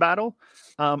cool gun battle.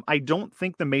 I don't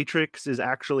think the Matrix is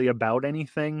actually about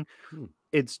anything.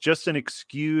 It's just an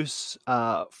excuse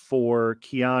for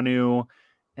Keanu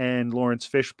and Lawrence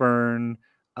Fishburne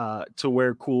to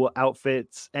wear cool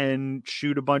outfits and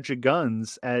shoot a bunch of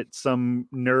guns at some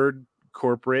nerd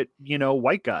corporate,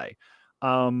 white guy.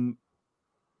 And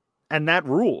that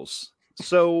rules.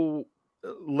 So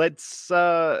let's,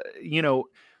 to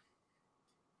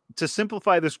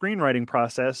simplify the screenwriting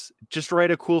process, just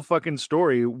write a cool fucking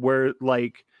story where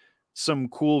like some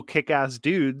cool kick-ass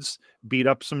dudes beat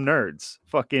up some nerds.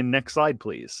 Fucking next slide,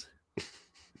 please.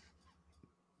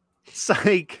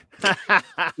 Psych.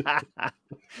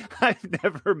 I've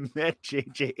never met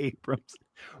J.J. Abrams.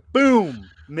 Boom.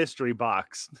 Mystery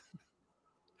box.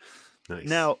 Nice.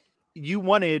 Now,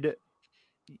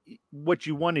 what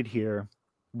you wanted here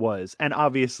was, and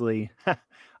obviously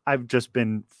I've just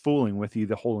been fooling with you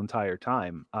the whole entire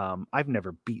time. I've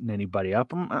never beaten anybody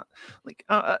up.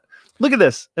 Look at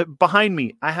this behind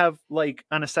me. I have like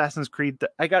an Assassin's Creed.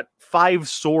 I got 5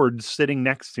 swords sitting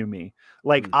next to me.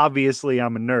 Like, obviously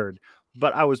I'm a nerd,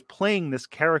 but I was playing this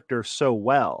character so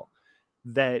well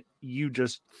that you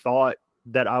just thought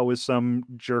that I was some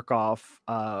jerk off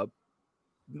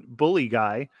bully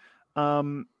guy.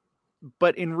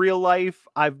 But in real life,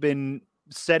 I've been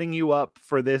setting you up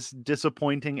for this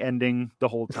disappointing ending the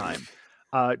whole time.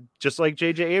 Just like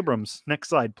J.J. Abrams. Next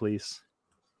slide, please.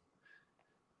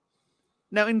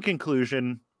 Now, in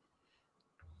conclusion,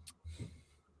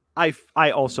 I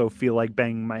also feel like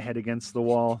banging my head against the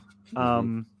wall.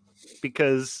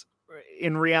 Because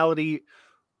in reality,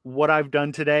 what I've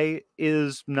done today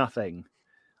is nothing.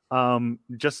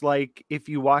 Just like if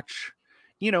you watch,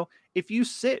 if you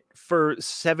sit for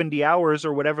 70 hours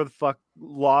or whatever the fuck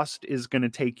Lost is going to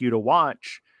take you to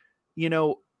watch,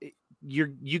 you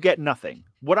get nothing.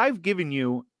 What I've given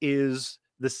you is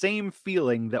the same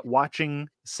feeling that watching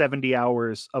 70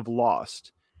 hours of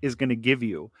Lost is going to give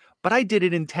you, but I did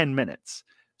it in 10 minutes.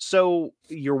 So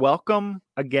you're welcome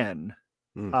again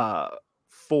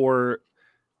for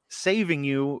saving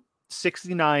you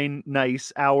 69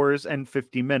 nice hours and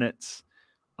 50 minutes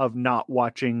of not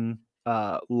watching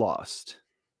Lost.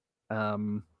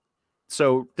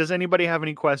 So does anybody have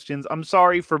any questions? I'm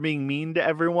sorry for being mean to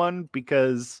everyone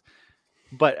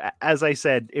but as I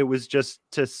said, it was just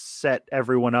to set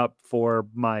everyone up for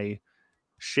my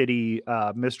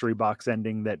shitty mystery box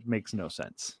ending that makes no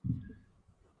sense.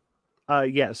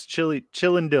 Yes, Chillin'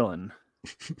 Dylan.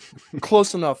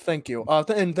 Close enough, thank you.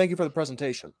 And thank you for the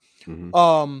presentation.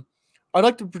 I'd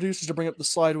like the producers to bring up the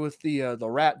slide with the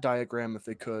rat diagram if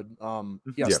they could.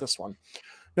 Yes, this one.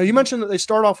 Now, you mentioned that they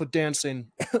start off with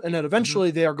dancing and that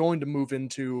eventually they are going to move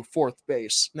into fourth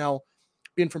base. Now,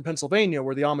 being from Pennsylvania,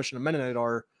 where the Amish and the Mennonite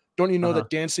are, don't you know that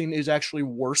dancing is actually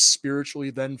worse spiritually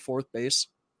than fourth base?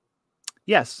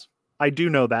 Yes, I do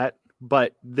know that.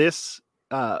 But this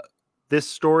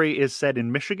story is set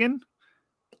in Michigan,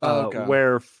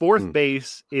 where fourth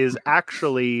base is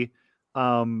actually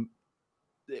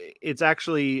it's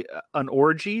actually an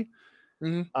orgy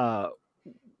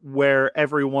where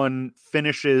everyone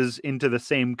finishes into the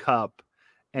same cup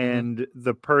and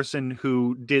the person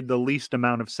who did the least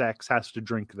amount of sex has to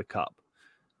drink the cup.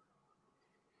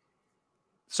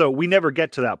 So we never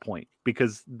get to that point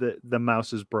because the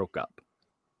mouses broke up.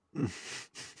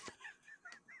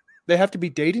 They have to be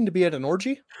dating to be at an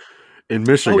orgy? In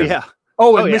Michigan. Oh, yeah.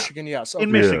 Oh, in Michigan, yes. Okay.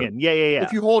 In Michigan, yeah.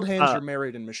 If you hold hands, you're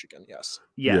married in Michigan, yes.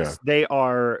 Yes, they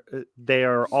are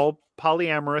all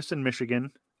polyamorous in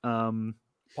Michigan.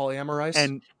 Polyamorous.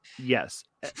 And yes,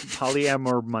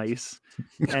 polyamor mice.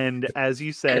 And as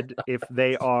you said, if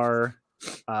they are,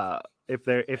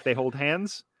 if they hold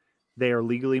hands, they are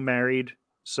legally married.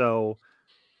 So,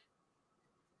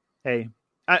 hey,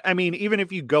 I mean, even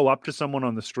if you go up to someone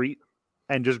on the street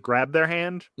and just grab their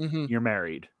hand, you're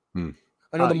married. I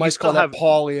know the mice call that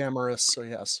polyamorous. So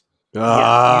yes.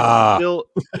 Yeah,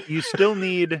 you still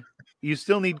need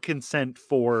consent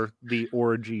for the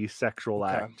orgy sexual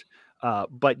act,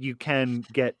 but you can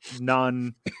get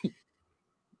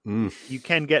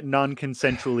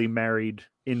non-consensually married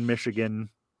in Michigan.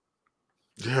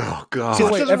 Oh God!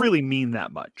 So it doesn't really mean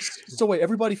that much. So wait,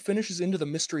 everybody finishes into the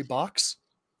mystery box?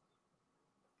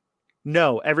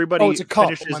 No, everybody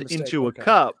finishes into a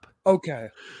cup. Okay.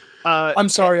 I'm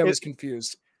sorry, I was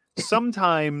confused.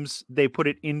 Sometimes they put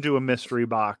it into a mystery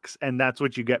box, and that's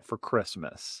what you get for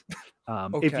Christmas.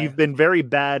 If you've been very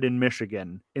bad in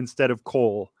Michigan, instead of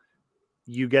coal,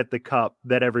 you get the cup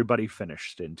that everybody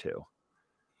finished into.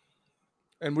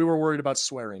 And we were worried about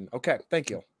swearing. Okay, thank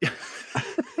you.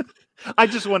 I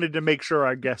just wanted to make sure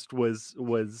our guest was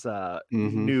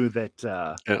knew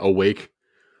that awake,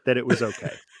 that it was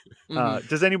okay.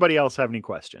 Does anybody else have any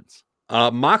questions?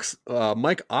 Mike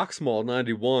Oxmall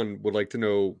 91 would like to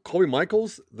know Colby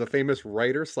Michaels, the famous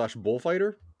writer /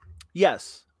 bullfighter.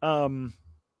 Yes. I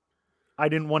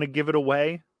didn't want to give it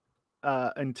away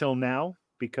until now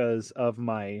because of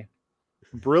my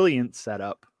brilliant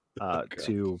setup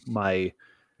to my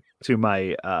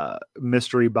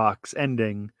mystery box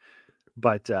ending.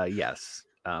 But yes,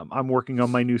 I'm working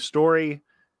on my new story.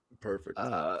 Perfect.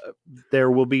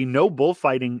 There will be no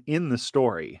bullfighting in the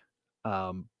story.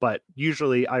 But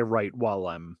usually I write while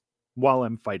I'm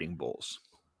fighting bulls.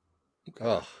 Okay.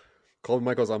 Oh, Colby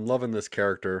Michaels, I'm loving this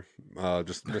character.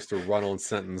 Just Mr. Run-on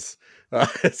sentence.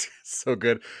 It's so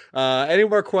good. Any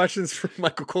more questions for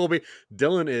Michael Colby?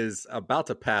 Dylan is about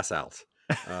to pass out.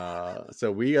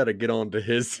 So we got to get on to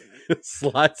his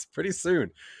slides pretty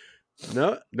soon.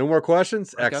 No more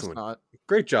questions? Excellent. Guess not.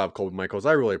 Great job, Colby Michaels.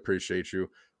 I really appreciate you.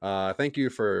 Thank you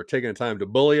for taking the time to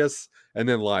bully us and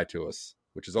then lie to us,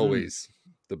 which is always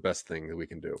the best thing that we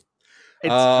can do.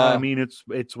 I mean,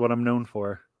 it's what I'm known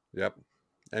for. Yep.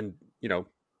 And,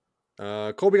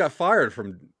 Colby got fired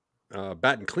from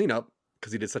bat and cleanup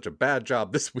because he did such a bad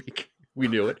job this week. We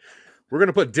knew it. We're going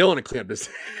to put Dylan in cleanup this.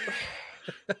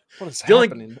 What is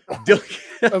happening?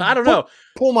 Dylan, I don't know.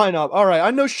 Pull mine up. All right. I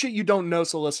know shit you don't know,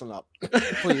 so listen up.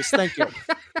 Please. Thank you.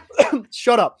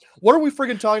 Shut up. What are we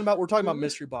friggin' talking about? We're talking about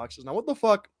mystery boxes. Now, what the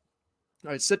fuck?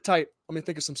 All right, sit tight. Let me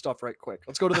think of some stuff right quick.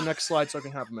 Let's go to the next slide so I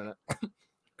can have a minute.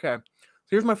 Okay.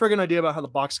 So here's my friggin' idea about how the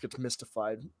box gets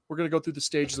mystified. We're going to go through the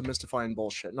stages of mystifying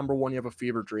bullshit. Number one, you have a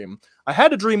fever dream. I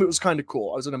had a dream. It was kind of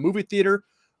cool. I was in a movie theater.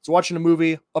 I was watching a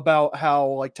movie about how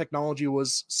like technology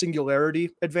was singularity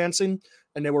advancing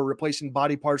and they were replacing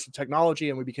body parts with technology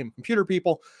and we became computer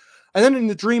people. And then in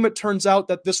the dream, it turns out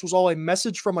that this was all a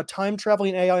message from a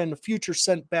time-traveling AI in the future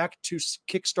sent back to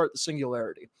kickstart the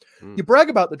singularity. You brag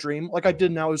about the dream, like I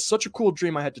did now. It was such a cool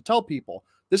dream I had to tell people.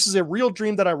 This is a real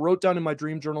dream that I wrote down in my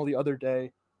dream journal the other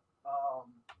day.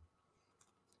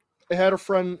 It had a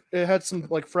friend. It had some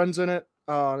like friends in it.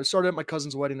 It started at my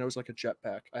cousin's wedding. There was like a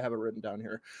jetpack. I have it written down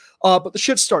here. But the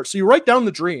shit starts. So you write down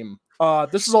the dream.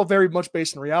 This is all very much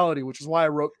based in reality, which is why I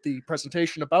wrote the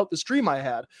presentation about this dream I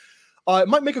had. It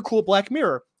might make a cool Black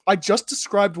Mirror. I just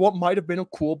described what might have been a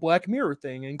cool Black Mirror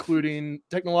thing, including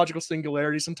technological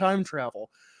singularities and time travel.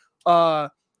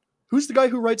 Who's the guy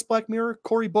who writes Black Mirror?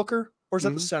 Cory Booker? Or is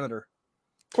that the senator?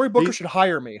 Cory Booker should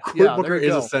hire me. Cory Booker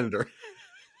is a senator.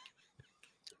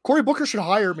 Cory Booker should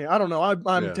hire me. I don't know.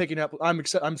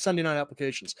 I'm sending out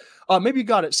applications. Maybe you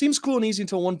got it. Seems cool and easy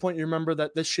until one point you remember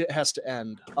that this shit has to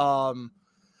end. I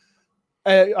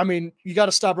mean, you got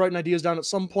to stop writing ideas down at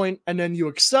some point, and then you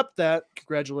accept that.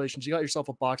 Congratulations, you got yourself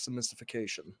a box of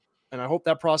mystification. And I hope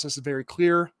that process is very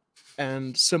clear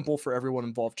and simple for everyone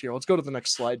involved here. Let's go to the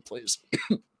next slide, please.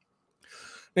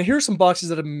 Now, here's some boxes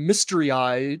that have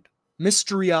mystery-eyed,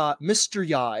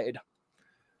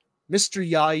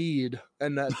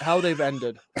 and how they've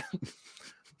ended.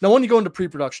 Now, when you go into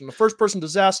pre-production, the first-person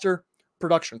disaster,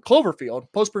 production,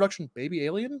 Cloverfield, post-production, baby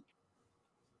alien.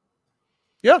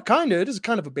 Yeah, kind of. It is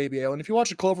kind of a baby alien. If you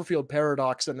watch a Cloverfield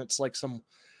paradox, and it's like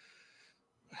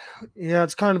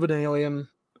it's kind of an alien.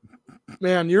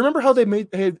 Man, you remember how they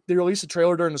released a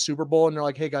trailer during the Super Bowl, and they're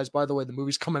like, "Hey guys, by the way, the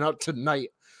movie's coming out tonight."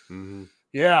 Mm-hmm.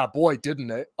 Yeah, boy, didn't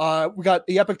it? We got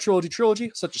the epic trilogy,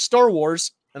 such as Star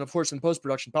Wars, and of course, in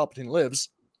post-production, Palpatine lives.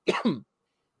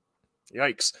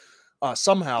 Yikes!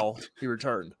 Somehow he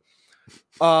returned.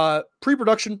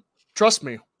 Pre-production, trust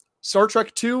me. Star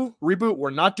Trek 2 reboot,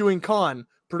 we're not doing Khan.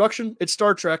 Production, it's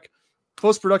Star Trek.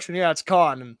 Post-production, yeah, it's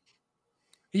Khan. And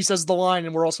he says the line,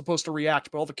 and we're all supposed to react,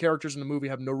 but all the characters in the movie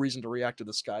have no reason to react to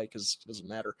this guy because it doesn't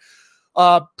matter.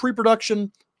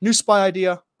 Pre-production, new spy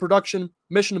idea. Production,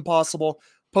 Mission Impossible.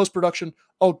 Post-production,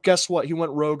 oh, guess what? He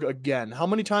went rogue again. How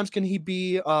many times can he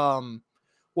be?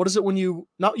 What is it when you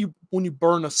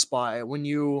burn a spy? When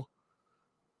you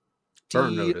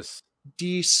Burn notice.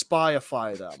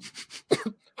 de-spyify them.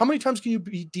 How many times can you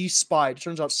be de-spied? It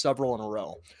turns out several in a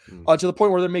row. To the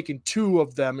point where they're making 2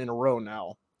 of them in a row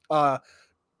now.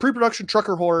 Pre-production,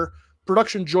 Trucker Horror.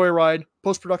 Production, Joyride.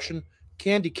 Post-production,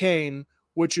 Candy Cane,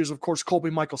 which is, of course, Colby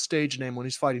Michael's stage name when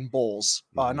he's fighting bulls,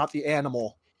 not the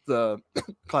animal, the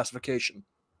classification.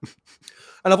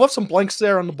 And I've left some blanks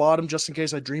there on the bottom just in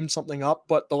case I dreamed something up,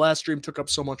 but the last dream took up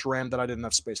so much RAM that I didn't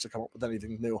have space to come up with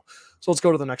anything new. So let's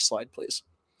go to the next slide, please.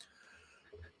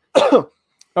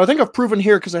 I think I've proven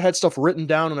here, because I had stuff written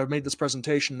down and I've made this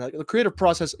presentation, that the creative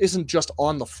process isn't just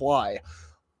on the fly.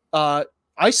 I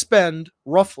spend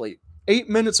roughly 8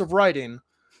 minutes of writing,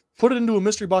 put it into a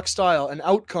mystery box style, and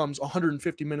out comes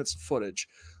 150 minutes of footage.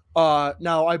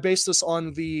 Now, I base this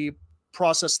on the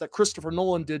process that Christopher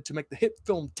Nolan did to make the hit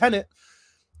film Tenet,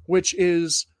 which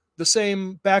is the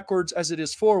same backwards as it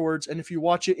is forwards, and if you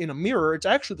watch it in a mirror, it's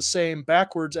actually the same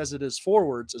backwards as it is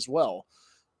forwards as well.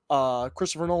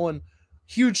 Christopher Nolan,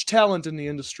 huge talent in the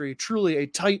industry, truly a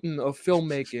titan of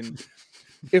filmmaking.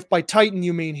 If by titan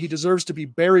you mean he deserves to be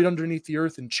buried underneath the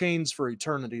earth in chains for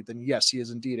eternity, then yes, he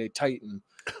is indeed a titan.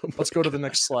 Let's go to the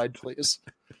next slide, please.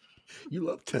 You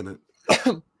love Tenet.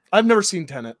 I've never seen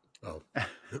Tenet. Oh.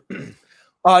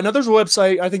 Now, there's a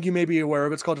website I think you may be aware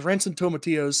of. It's called Ransom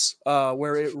Tomatoes,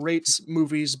 where it rates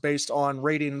movies based on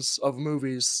ratings of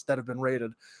movies that have been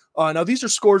rated. Now, these are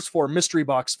scores for mystery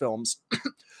box films.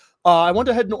 I went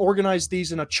ahead and organized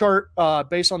these in a chart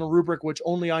based on a rubric which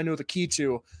only I know the key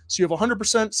to. So you have 100%,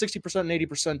 60%, and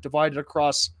 80% divided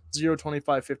across 0,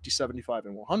 25, 50, 75,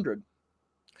 and 100.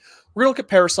 We're going to look at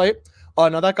Parasite.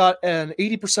 Now, that got an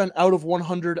 80% out of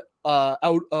 100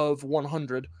 out of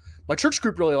 100. My church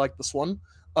group really liked this one.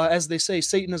 As they say,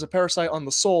 Satan is a parasite on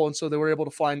the soul, and so they were able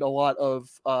to find a lot of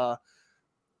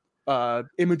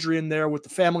imagery in there with the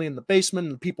family in the basement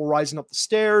and the people rising up the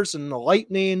stairs and the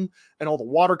lightning and all the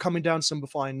water coming down,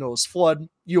 simplifying Noah's flood.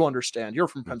 You understand. You're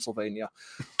from Pennsylvania.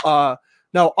 Now,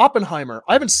 Oppenheimer.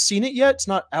 I haven't seen it yet. It's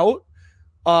not out.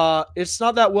 It's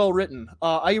not that well written.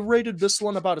 I rated this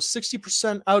one about a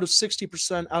 60% out of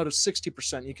 60% out of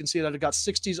 60%. You can see that it got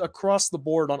 60s across the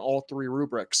board on all 3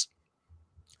 rubrics.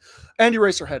 Andy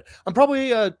Racerhead. I'm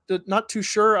probably not too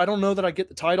sure. I don't know that I get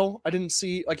the title. I didn't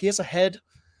see, he has a head,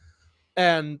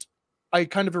 and I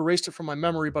kind of erased it from my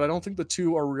memory, but I don't think the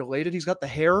 2 are related. He's got the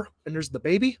hair, and there's the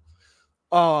baby.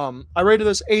 I rated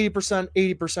this 80%,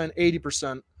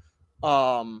 80%,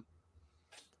 80%.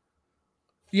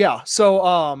 Yeah,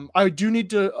 so I do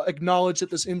need to acknowledge that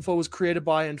this info was created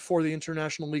by and for the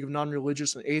International League of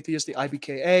Non-Religious and Atheists, the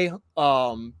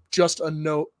IBKA. Just a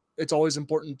note, it's always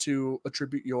important to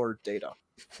attribute your data,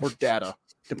 or data,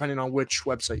 depending on which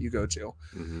website you go to.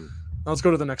 Now let's go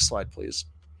to the next slide, please.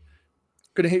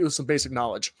 Going to hit you with some basic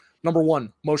knowledge. Number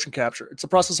 1, motion capture. It's the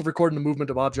process of recording the movement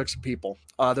of objects and people.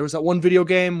 There was that one video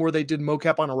game where they did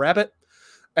mocap on a rabbit,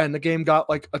 and the game got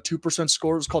like a 2%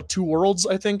 score. It was called Two Worlds,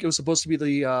 I think. It was supposed to be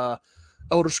the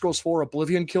Elder Scrolls 4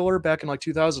 Oblivion Killer back in like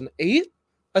 2008,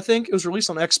 I think. It was released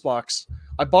on Xbox.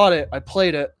 I bought it, I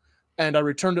played it, and I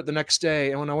returned it the next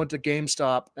day. And when I went to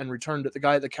GameStop and returned it, the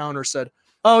guy at the counter said,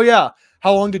 "Oh yeah,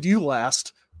 how long did you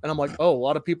last?" And I'm like, "Oh, a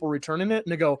lot of people returning it?"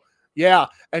 And they go, "Yeah."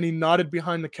 And he nodded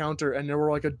behind the counter, and there were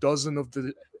like a dozen of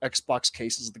the Xbox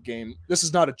cases of the game. This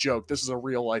is not a joke. This is a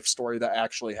real life story that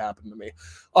actually happened to me.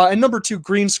 And number 2,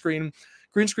 green screen.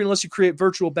 Green screen lets you create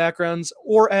virtual backgrounds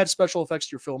or add special effects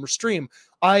to your film or stream.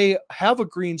 I have a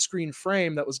green screen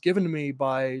frame that was given to me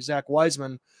by Zach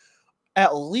Wiseman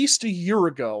at least a year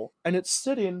ago, and it's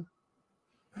sitting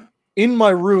in my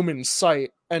room in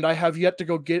sight, and I have yet to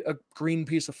go get a green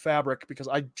piece of fabric because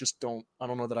I don't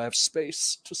know that I have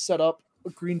space to set up a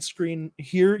green screen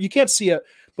here. You can't see it,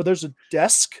 but there's a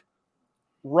desk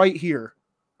right here.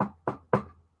 I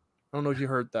don't know if you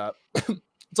heard that.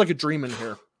 It's like a dream in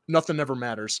here. Nothing ever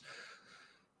matters.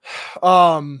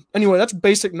 Anyway, that's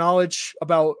basic knowledge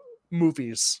about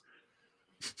movies.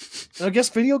 And I guess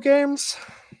video games.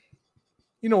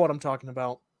 You know what I'm talking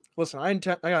about. Listen,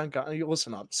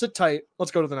 listen up. Sit tight.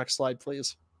 Let's go to the next slide,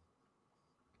 please.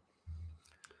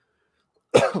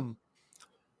 Can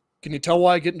you tell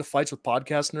why I get into fights with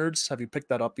podcast nerds? Have you picked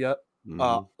that up yet?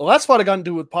 The last fight I got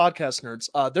into with podcast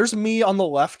nerds, there's me on the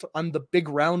left. I'm the big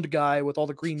round guy with all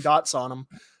the green dots on him.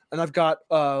 and I've got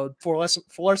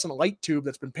fluorescent light tube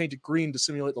that's been painted green to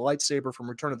simulate the lightsaber from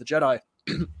Return of the Jedi.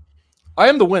 I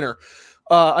am the winner.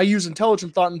 I use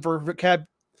intelligent thought and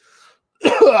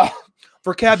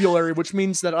vocabulary, which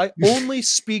means that I only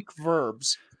speak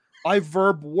verbs. I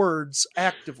verb words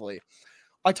actively.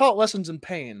 I taught lessons in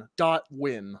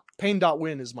pain.win.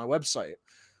 Pain.win is my website.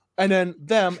 And then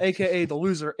them, aka the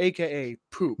loser, aka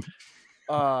poop.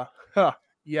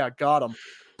 Yeah, got him.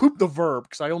 Poop the verb,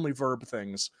 because I only verb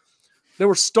things. They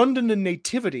were stunned into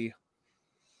nativity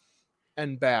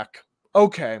and back.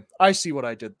 Okay, I see what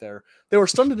I did there. They were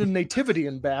stunned into nativity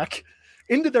and back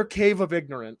into their cave of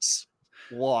ignorance.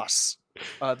 Loss.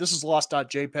 This is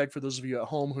lost.jpg for those of you at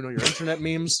home who know your internet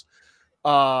memes.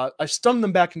 I stunned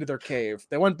them back into their cave.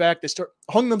 They went back, they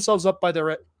hung themselves up by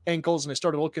their ankles, and they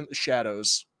started looking at the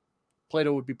shadows.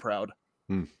 Plato would be proud.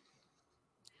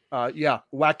 Yeah,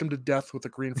 whacked them to death with a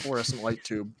green fluorescent light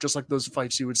tube, just like those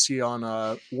fights you would see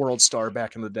on World Star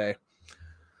back in the day.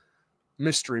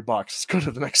 Mystery box. Let's go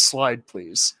to the next slide,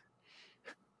 please.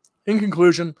 In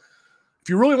conclusion, if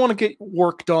you really want to get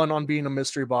work done on being a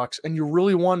mystery box, and you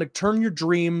really want to turn your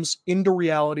dreams into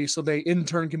reality so they in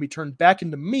turn can be turned back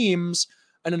into memes,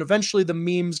 and then eventually the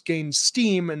memes gain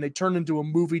steam and they turn into a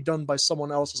movie done by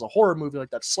someone else as a horror movie like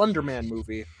that Slender Man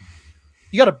movie,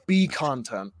 you gotta be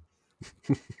content.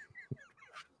 You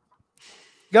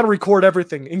gotta record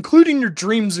everything, including your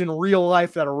dreams in real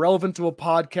life that are relevant to a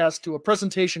podcast, to a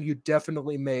presentation you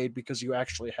definitely made because you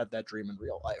actually had that dream in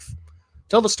real life.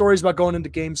 Tell the stories about going into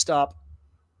GameStop.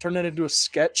 Turn that into a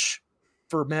sketch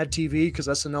for Mad TV because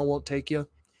SNL won't take you.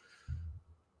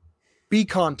 Be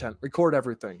content. Record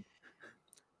everything.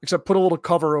 Except put a little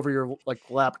cover over your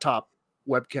laptop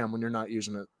webcam when you're not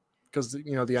using it. Because the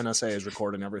NSA is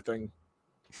recording everything.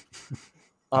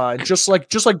 Just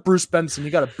like Bruce Benson, you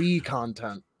gotta be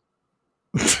content.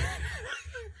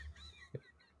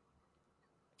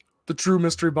 The true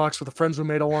mystery box with the friends we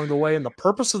made along the way, and the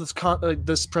purpose of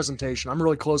this presentation. I'm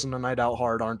really closing the night out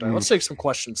hard, aren't I? Let's take some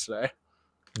questions today.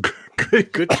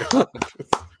 Good job.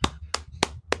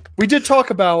 We did talk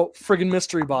about friggin'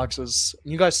 mystery boxes.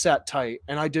 And you guys sat tight,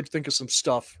 and I did think of some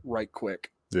stuff right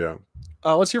quick. Yeah.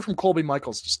 Let's hear from Colby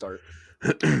Michaels to start.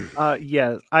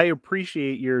 Yeah, I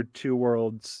appreciate your Two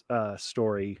Worlds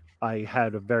story. I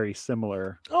had a very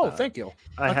similar. Thank you.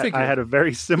 I had a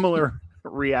very similar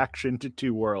reaction to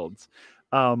Two Worlds.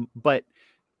 But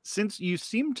since you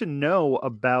seem to know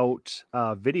about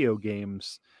video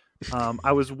games,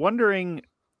 I was wondering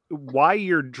why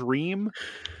your dream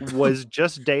was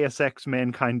just Deus Ex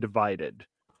Mankind Divided.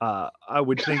 I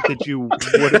would think that you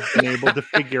would have been able to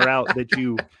figure out that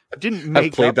you didn't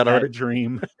make up that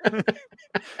dream.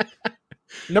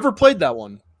 Never played that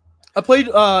one. I played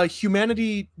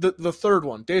Humanity, the third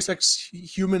one, Deus Ex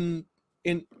Human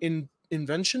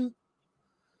Invention,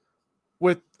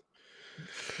 with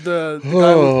the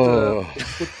guy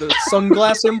with the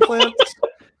sunglass implants.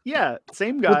 Yeah,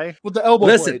 same guy with the elbow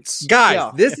blades. Guys,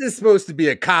 yeah. This is supposed to be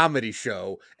a comedy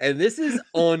show, and this is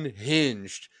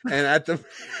unhinged, and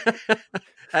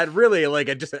at really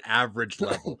just an average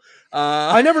level.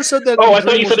 I never said that. Oh, I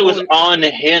thought you said it was on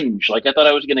Hinge. I thought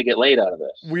I was going to get laid out of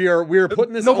this. We are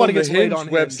putting this Nobody on gets the Hinge laid on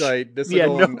website.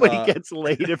 Hinge. Nobody gets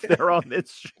laid if they're on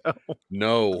this show.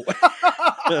 No.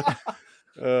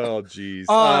 Oh, geez.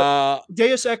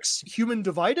 Deus Ex Human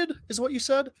Divided is what you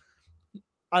said?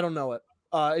 I don't know it.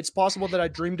 It's possible that I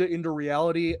dreamed it into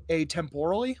reality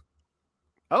atemporally.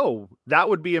 Oh, that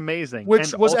would be amazing.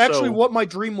 Which was actually what my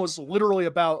dream was literally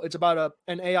about. It's about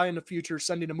an AI in the future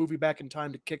sending a movie back in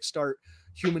time to kickstart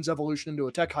humans' evolution into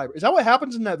a tech hybrid. Is that what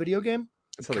happens in that video game?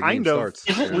 That's how the game starts.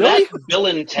 Isn't that Bill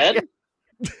and Ted?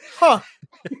 Huh.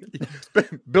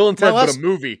 Bill and Ted, but a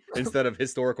movie instead of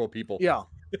historical people. Yeah.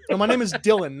 No, my name is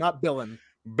Dylan, not Billin.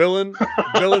 Bill and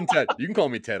Ted. You can call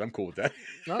me Ted. I'm cool with that.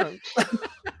 All right.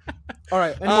 All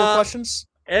right. Any more questions?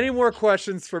 Any more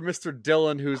questions for Mr.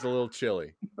 Dylan, who's a little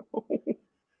chilly?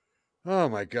 Oh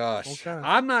my gosh. Okay.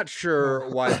 I'm not sure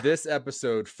why this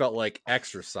episode felt like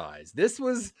exercise. It's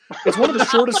one of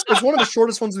the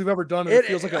shortest ones we've ever done, and it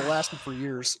feels like it lasted for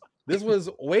years. This was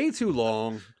way too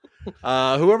long.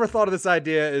 Whoever thought of this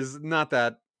idea is not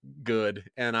that good,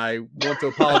 and I want to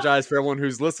apologize for everyone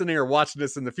who's listening or watching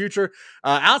this in the future.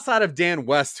 Outside of Dan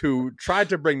West, who tried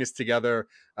to bring this together,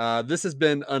 this has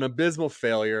been an abysmal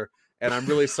failure, and I'm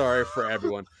really sorry for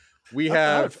everyone. We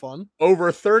have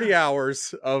over 30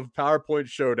 hours of PowerPoint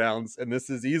showdowns, and this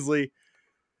is easily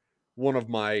one of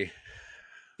my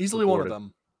one of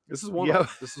them. This is one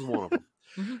of them.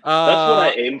 That's what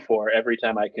I aim for every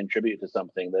time I contribute to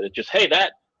something. That it's just, hey,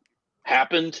 that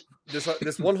happened. This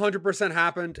 100%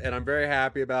 happened, and I'm very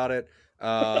happy about it.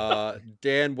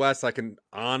 Dan West, I can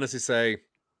honestly say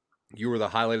you were the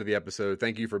highlight of the episode.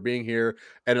 Thank you for being here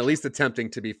and at least attempting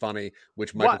to be funny,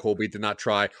 which Michael Colby did not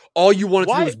try. All you wanted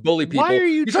to do was bully people. Why are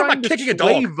you You're trying talking about to kicking a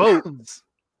sway dog? Votes?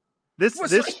 This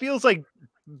What's feels like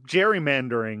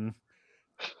gerrymandering.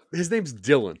 His name's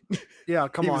Dylan. Yeah,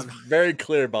 come He on. was very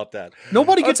clear about that.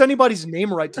 Nobody gets anybody's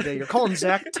name right today. You're calling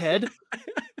Zach Ted?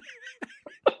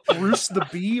 Bruce the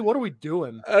Bee? What are we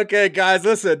doing? Okay, guys,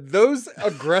 listen. Those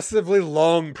aggressively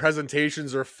long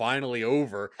presentations are finally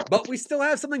over, but we still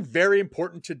have something very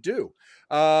important to do.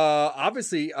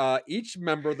 Obviously, each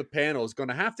member of the panel is going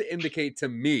to have to indicate to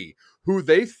me who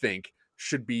they think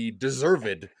should be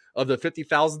deserved of the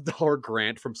 $50,000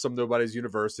 grant from Some Nobody's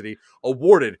University,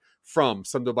 awarded from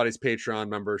Some Nobody's Patreon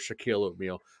member Shaquille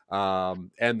Oatmeal,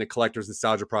 and the Collector's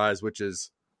Nostalgia Prize, which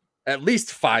is at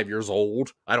least 5 years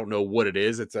old. I don't know what it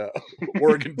is. It's a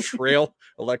Oregon Trail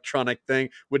electronic thing,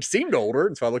 which seemed older.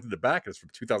 And so I looked at the back. It's from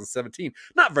 2017.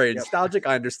 Not very nostalgic,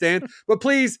 I understand. But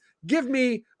please give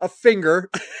me a finger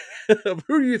of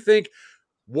who do you think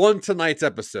won tonight's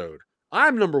episode.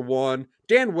 I'm number 1.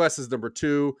 Dan West is number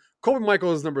 2. Colby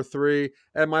Michael is number 3.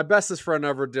 And my bestest friend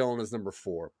ever, Dylan, is number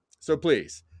 4. So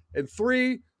please, in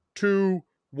 3, 2,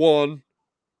 1,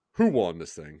 who won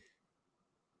this thing?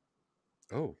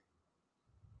 Oh.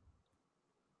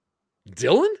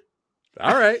 Dylan?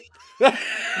 All right.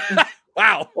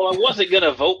 Wow. Well, I wasn't going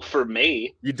to vote for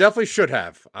me. You definitely should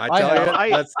have.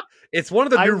 It's one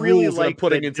of the new really rules that I'm like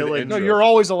putting that into Dylan- the intro. No, you're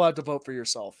always allowed to vote for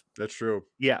yourself. That's true.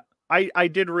 Yeah. I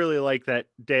did really like that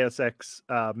Deus Ex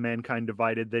Mankind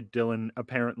Divided that Dylan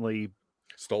apparently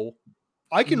Stole.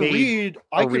 I can Made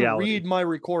read my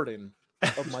recording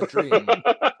of my dream.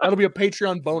 That'll be a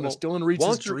Patreon bonus. Well, Dylan reads why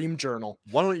his don't you- dream journal.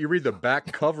 Why don't you read the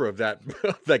back cover of that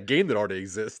that game that already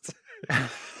exists?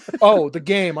 Oh, the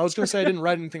game. I was going to say I didn't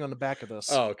write anything on the back of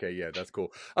this. Oh, okay. Yeah, that's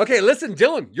cool. Okay, listen,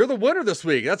 Dylan, you're the winner this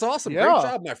week. That's awesome. Yeah. Great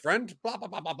job, my friend. Blah, blah,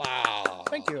 blah, blah, blah.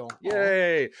 Thank you.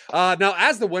 Yay. Now,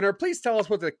 as the winner, please tell us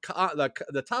what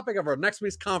the topic of our next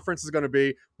week's conference is going to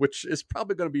be, which is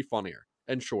probably going to be funnier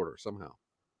and shorter somehow.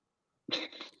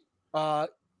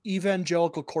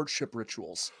 Evangelical courtship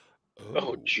rituals.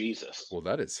 Oh, Jesus. Well,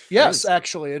 that is Yes, fancy.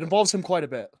 actually. It involves him quite a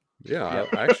bit. Yeah,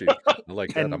 I actually I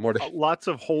like that. and I'm already... lots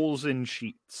of holes in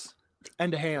sheets.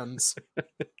 And hands.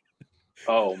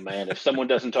 Oh, man. If someone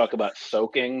doesn't talk about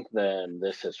soaking, then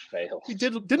this has failed.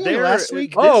 Didn't we There- last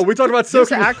week? Oh, we talked about This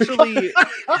soaking.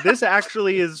 this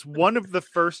actually is one of the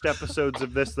first episodes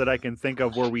of this that I can think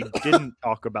of where we didn't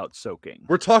talk about soaking.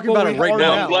 We're talking Well, about we it right are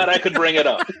now. now. I'm glad I could bring it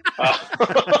up.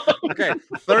 Okay,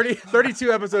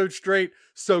 32 episodes straight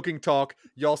soaking talk.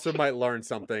 You also might learn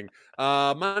something.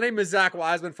 My name is Zach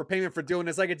Wiseman. For payment for doing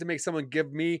this, I get to make someone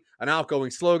give me an outgoing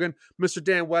slogan. Mr.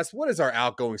 Dan West, what is our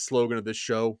outgoing slogan of this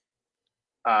show?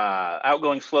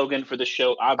 Outgoing slogan for this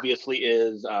show obviously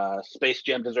is Space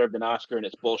Jam deserved an Oscar and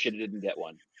it's bullshit it didn't get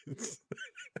one.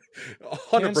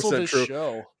 Cancel 100% this true.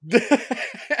 show.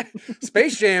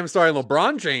 Space Jam starring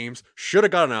LeBron James should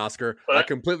have got an Oscar. I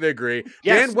completely agree.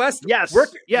 Yes, Dan West, yes, where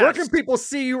yes. can people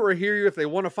see you or hear you if they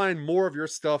want to find more of your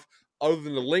stuff other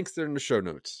than the links that are in the show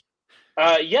notes?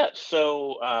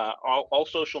 So all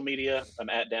social media, I'm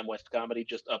at Dan West Comedy.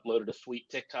 Just uploaded a sweet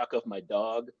TikTok of my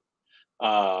dog.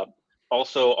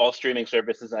 Also, all streaming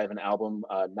services, I have an album,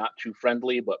 Not Too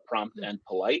Friendly, but Prompt and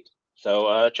Polite.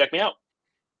 So check me out.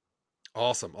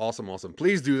 Awesome.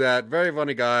 Please do that. Very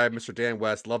funny guy, Mr. Dan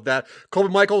West. Love that. Colby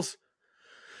Michaels,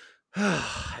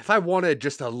 if I wanted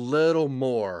just a little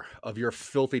more of your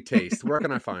filthy taste, where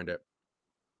can I find it?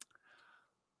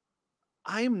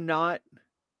 I am not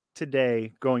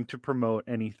today going to promote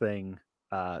anything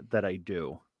that I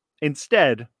do.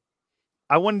 Instead,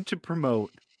 I wanted to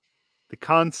promote the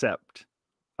concept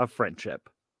of friendship.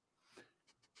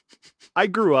 I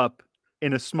grew up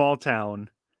in a small town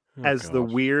as the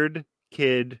weird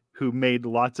kid who made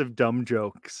lots of dumb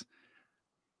jokes.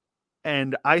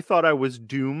 And I thought I was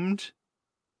doomed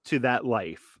to that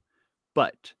life.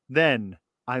 But then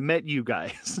I met you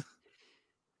guys.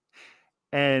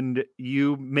 And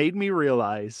you made me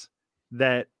realize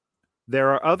that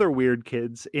there are other weird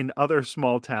kids in other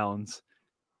small towns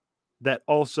that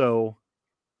also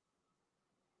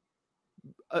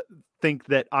think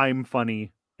that I'm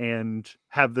funny and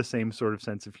have the same sort of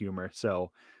sense of humor.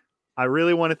 So I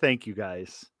really want to thank you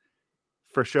guys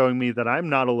for showing me that I'm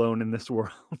not alone in this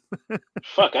world.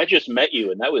 Fuck, I just met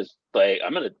you and that was like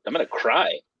I'm gonna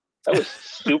cry. That was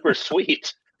super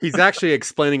sweet. He's actually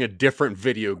explaining a different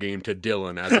video game to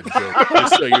Dylan as a joke,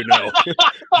 just so you know.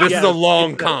 This is a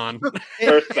long con.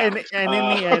 And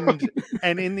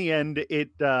in the end,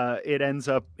 it ends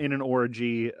up in an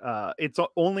orgy. It's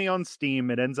only on Steam.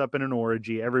 It ends up in an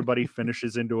orgy. Everybody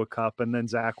finishes into a cup, and then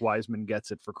Zach Wiseman gets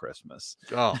it for Christmas.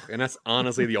 Oh, and that's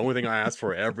honestly the only thing I ask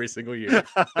for every single year.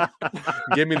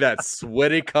 Give me that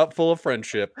sweaty cup full of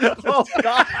friendship. Oh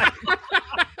God.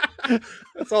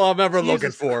 That's all I'm ever Jesus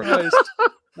looking for. Christ.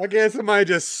 I guess somebody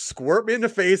just squirt me in the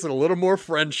face with a little more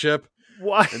friendship.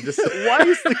 Why? And just... Why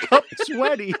is the cup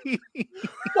sweaty?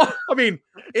 Well, I mean,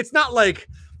 it's not like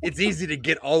it's easy to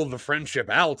get all of the friendship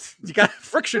out. You got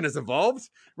friction is involved,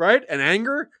 right? And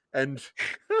anger and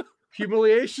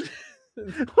humiliation.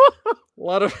 a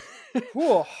lot of.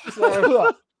 Whoa.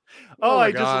 Oh, my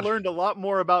I God. just learned a lot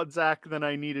more about Zach than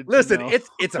I needed to Listen, know.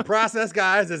 it's a process,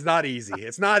 guys. It's not easy.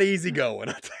 It's not easy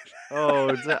going.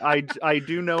 Oh, I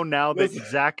do know now that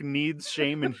Zach needs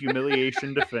shame and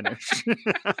humiliation to finish.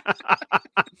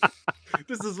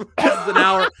 This is an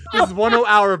hour. This is 1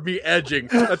 hour of me edging.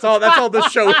 That's all this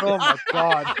show is. Oh my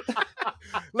God.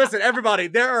 Listen, everybody,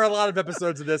 there are a lot of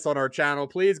episodes of this on our channel.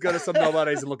 Please go to Some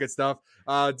Nobodies and look at stuff.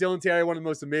 Dylan Terry, one of the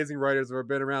most amazing writers I've ever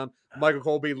been around. Michael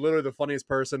Colby, literally the funniest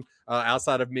person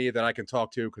outside of me that I can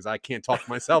talk to because I can't talk to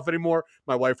myself anymore.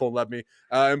 My wife won't let me.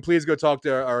 And please go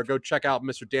go check out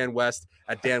Mr. Dan West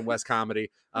at Dan West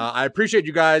Comedy. I appreciate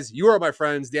you guys. You are my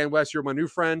friends. Dan West, you're my new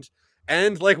friend.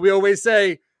 And like we always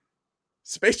say,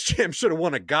 Space Jam should have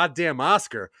won a goddamn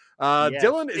Oscar.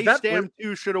 Dylan, is that Space Jam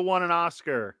 2 should have won an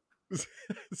Oscar?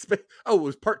 Oh, it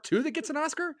was part 2 that gets an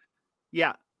Oscar?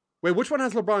 Yeah. Wait, which one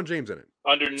has LeBron James in it?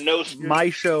 Under no My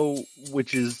show,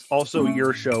 which is also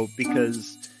your show,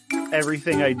 because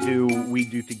everything I do, we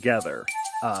do together.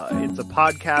 It's a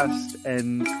podcast,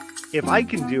 and if I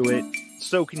can do it,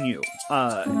 so can you.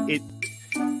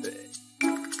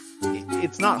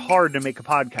 It's not hard to make a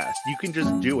podcast. You can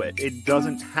just do it. It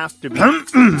doesn't have to be.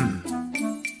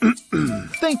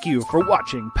 Thank you for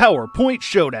watching PowerPoint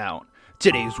Showdown.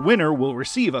 Today's winner will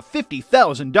receive a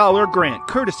 $50,000 grant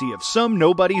courtesy of Some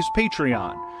Nobody's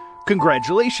Patreon.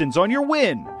 Congratulations on your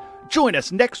win! Join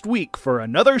us next week for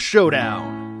another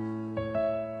showdown.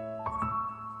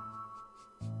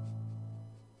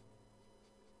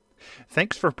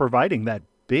 Thanks for providing that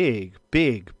big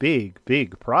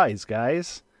prize,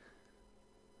 guys.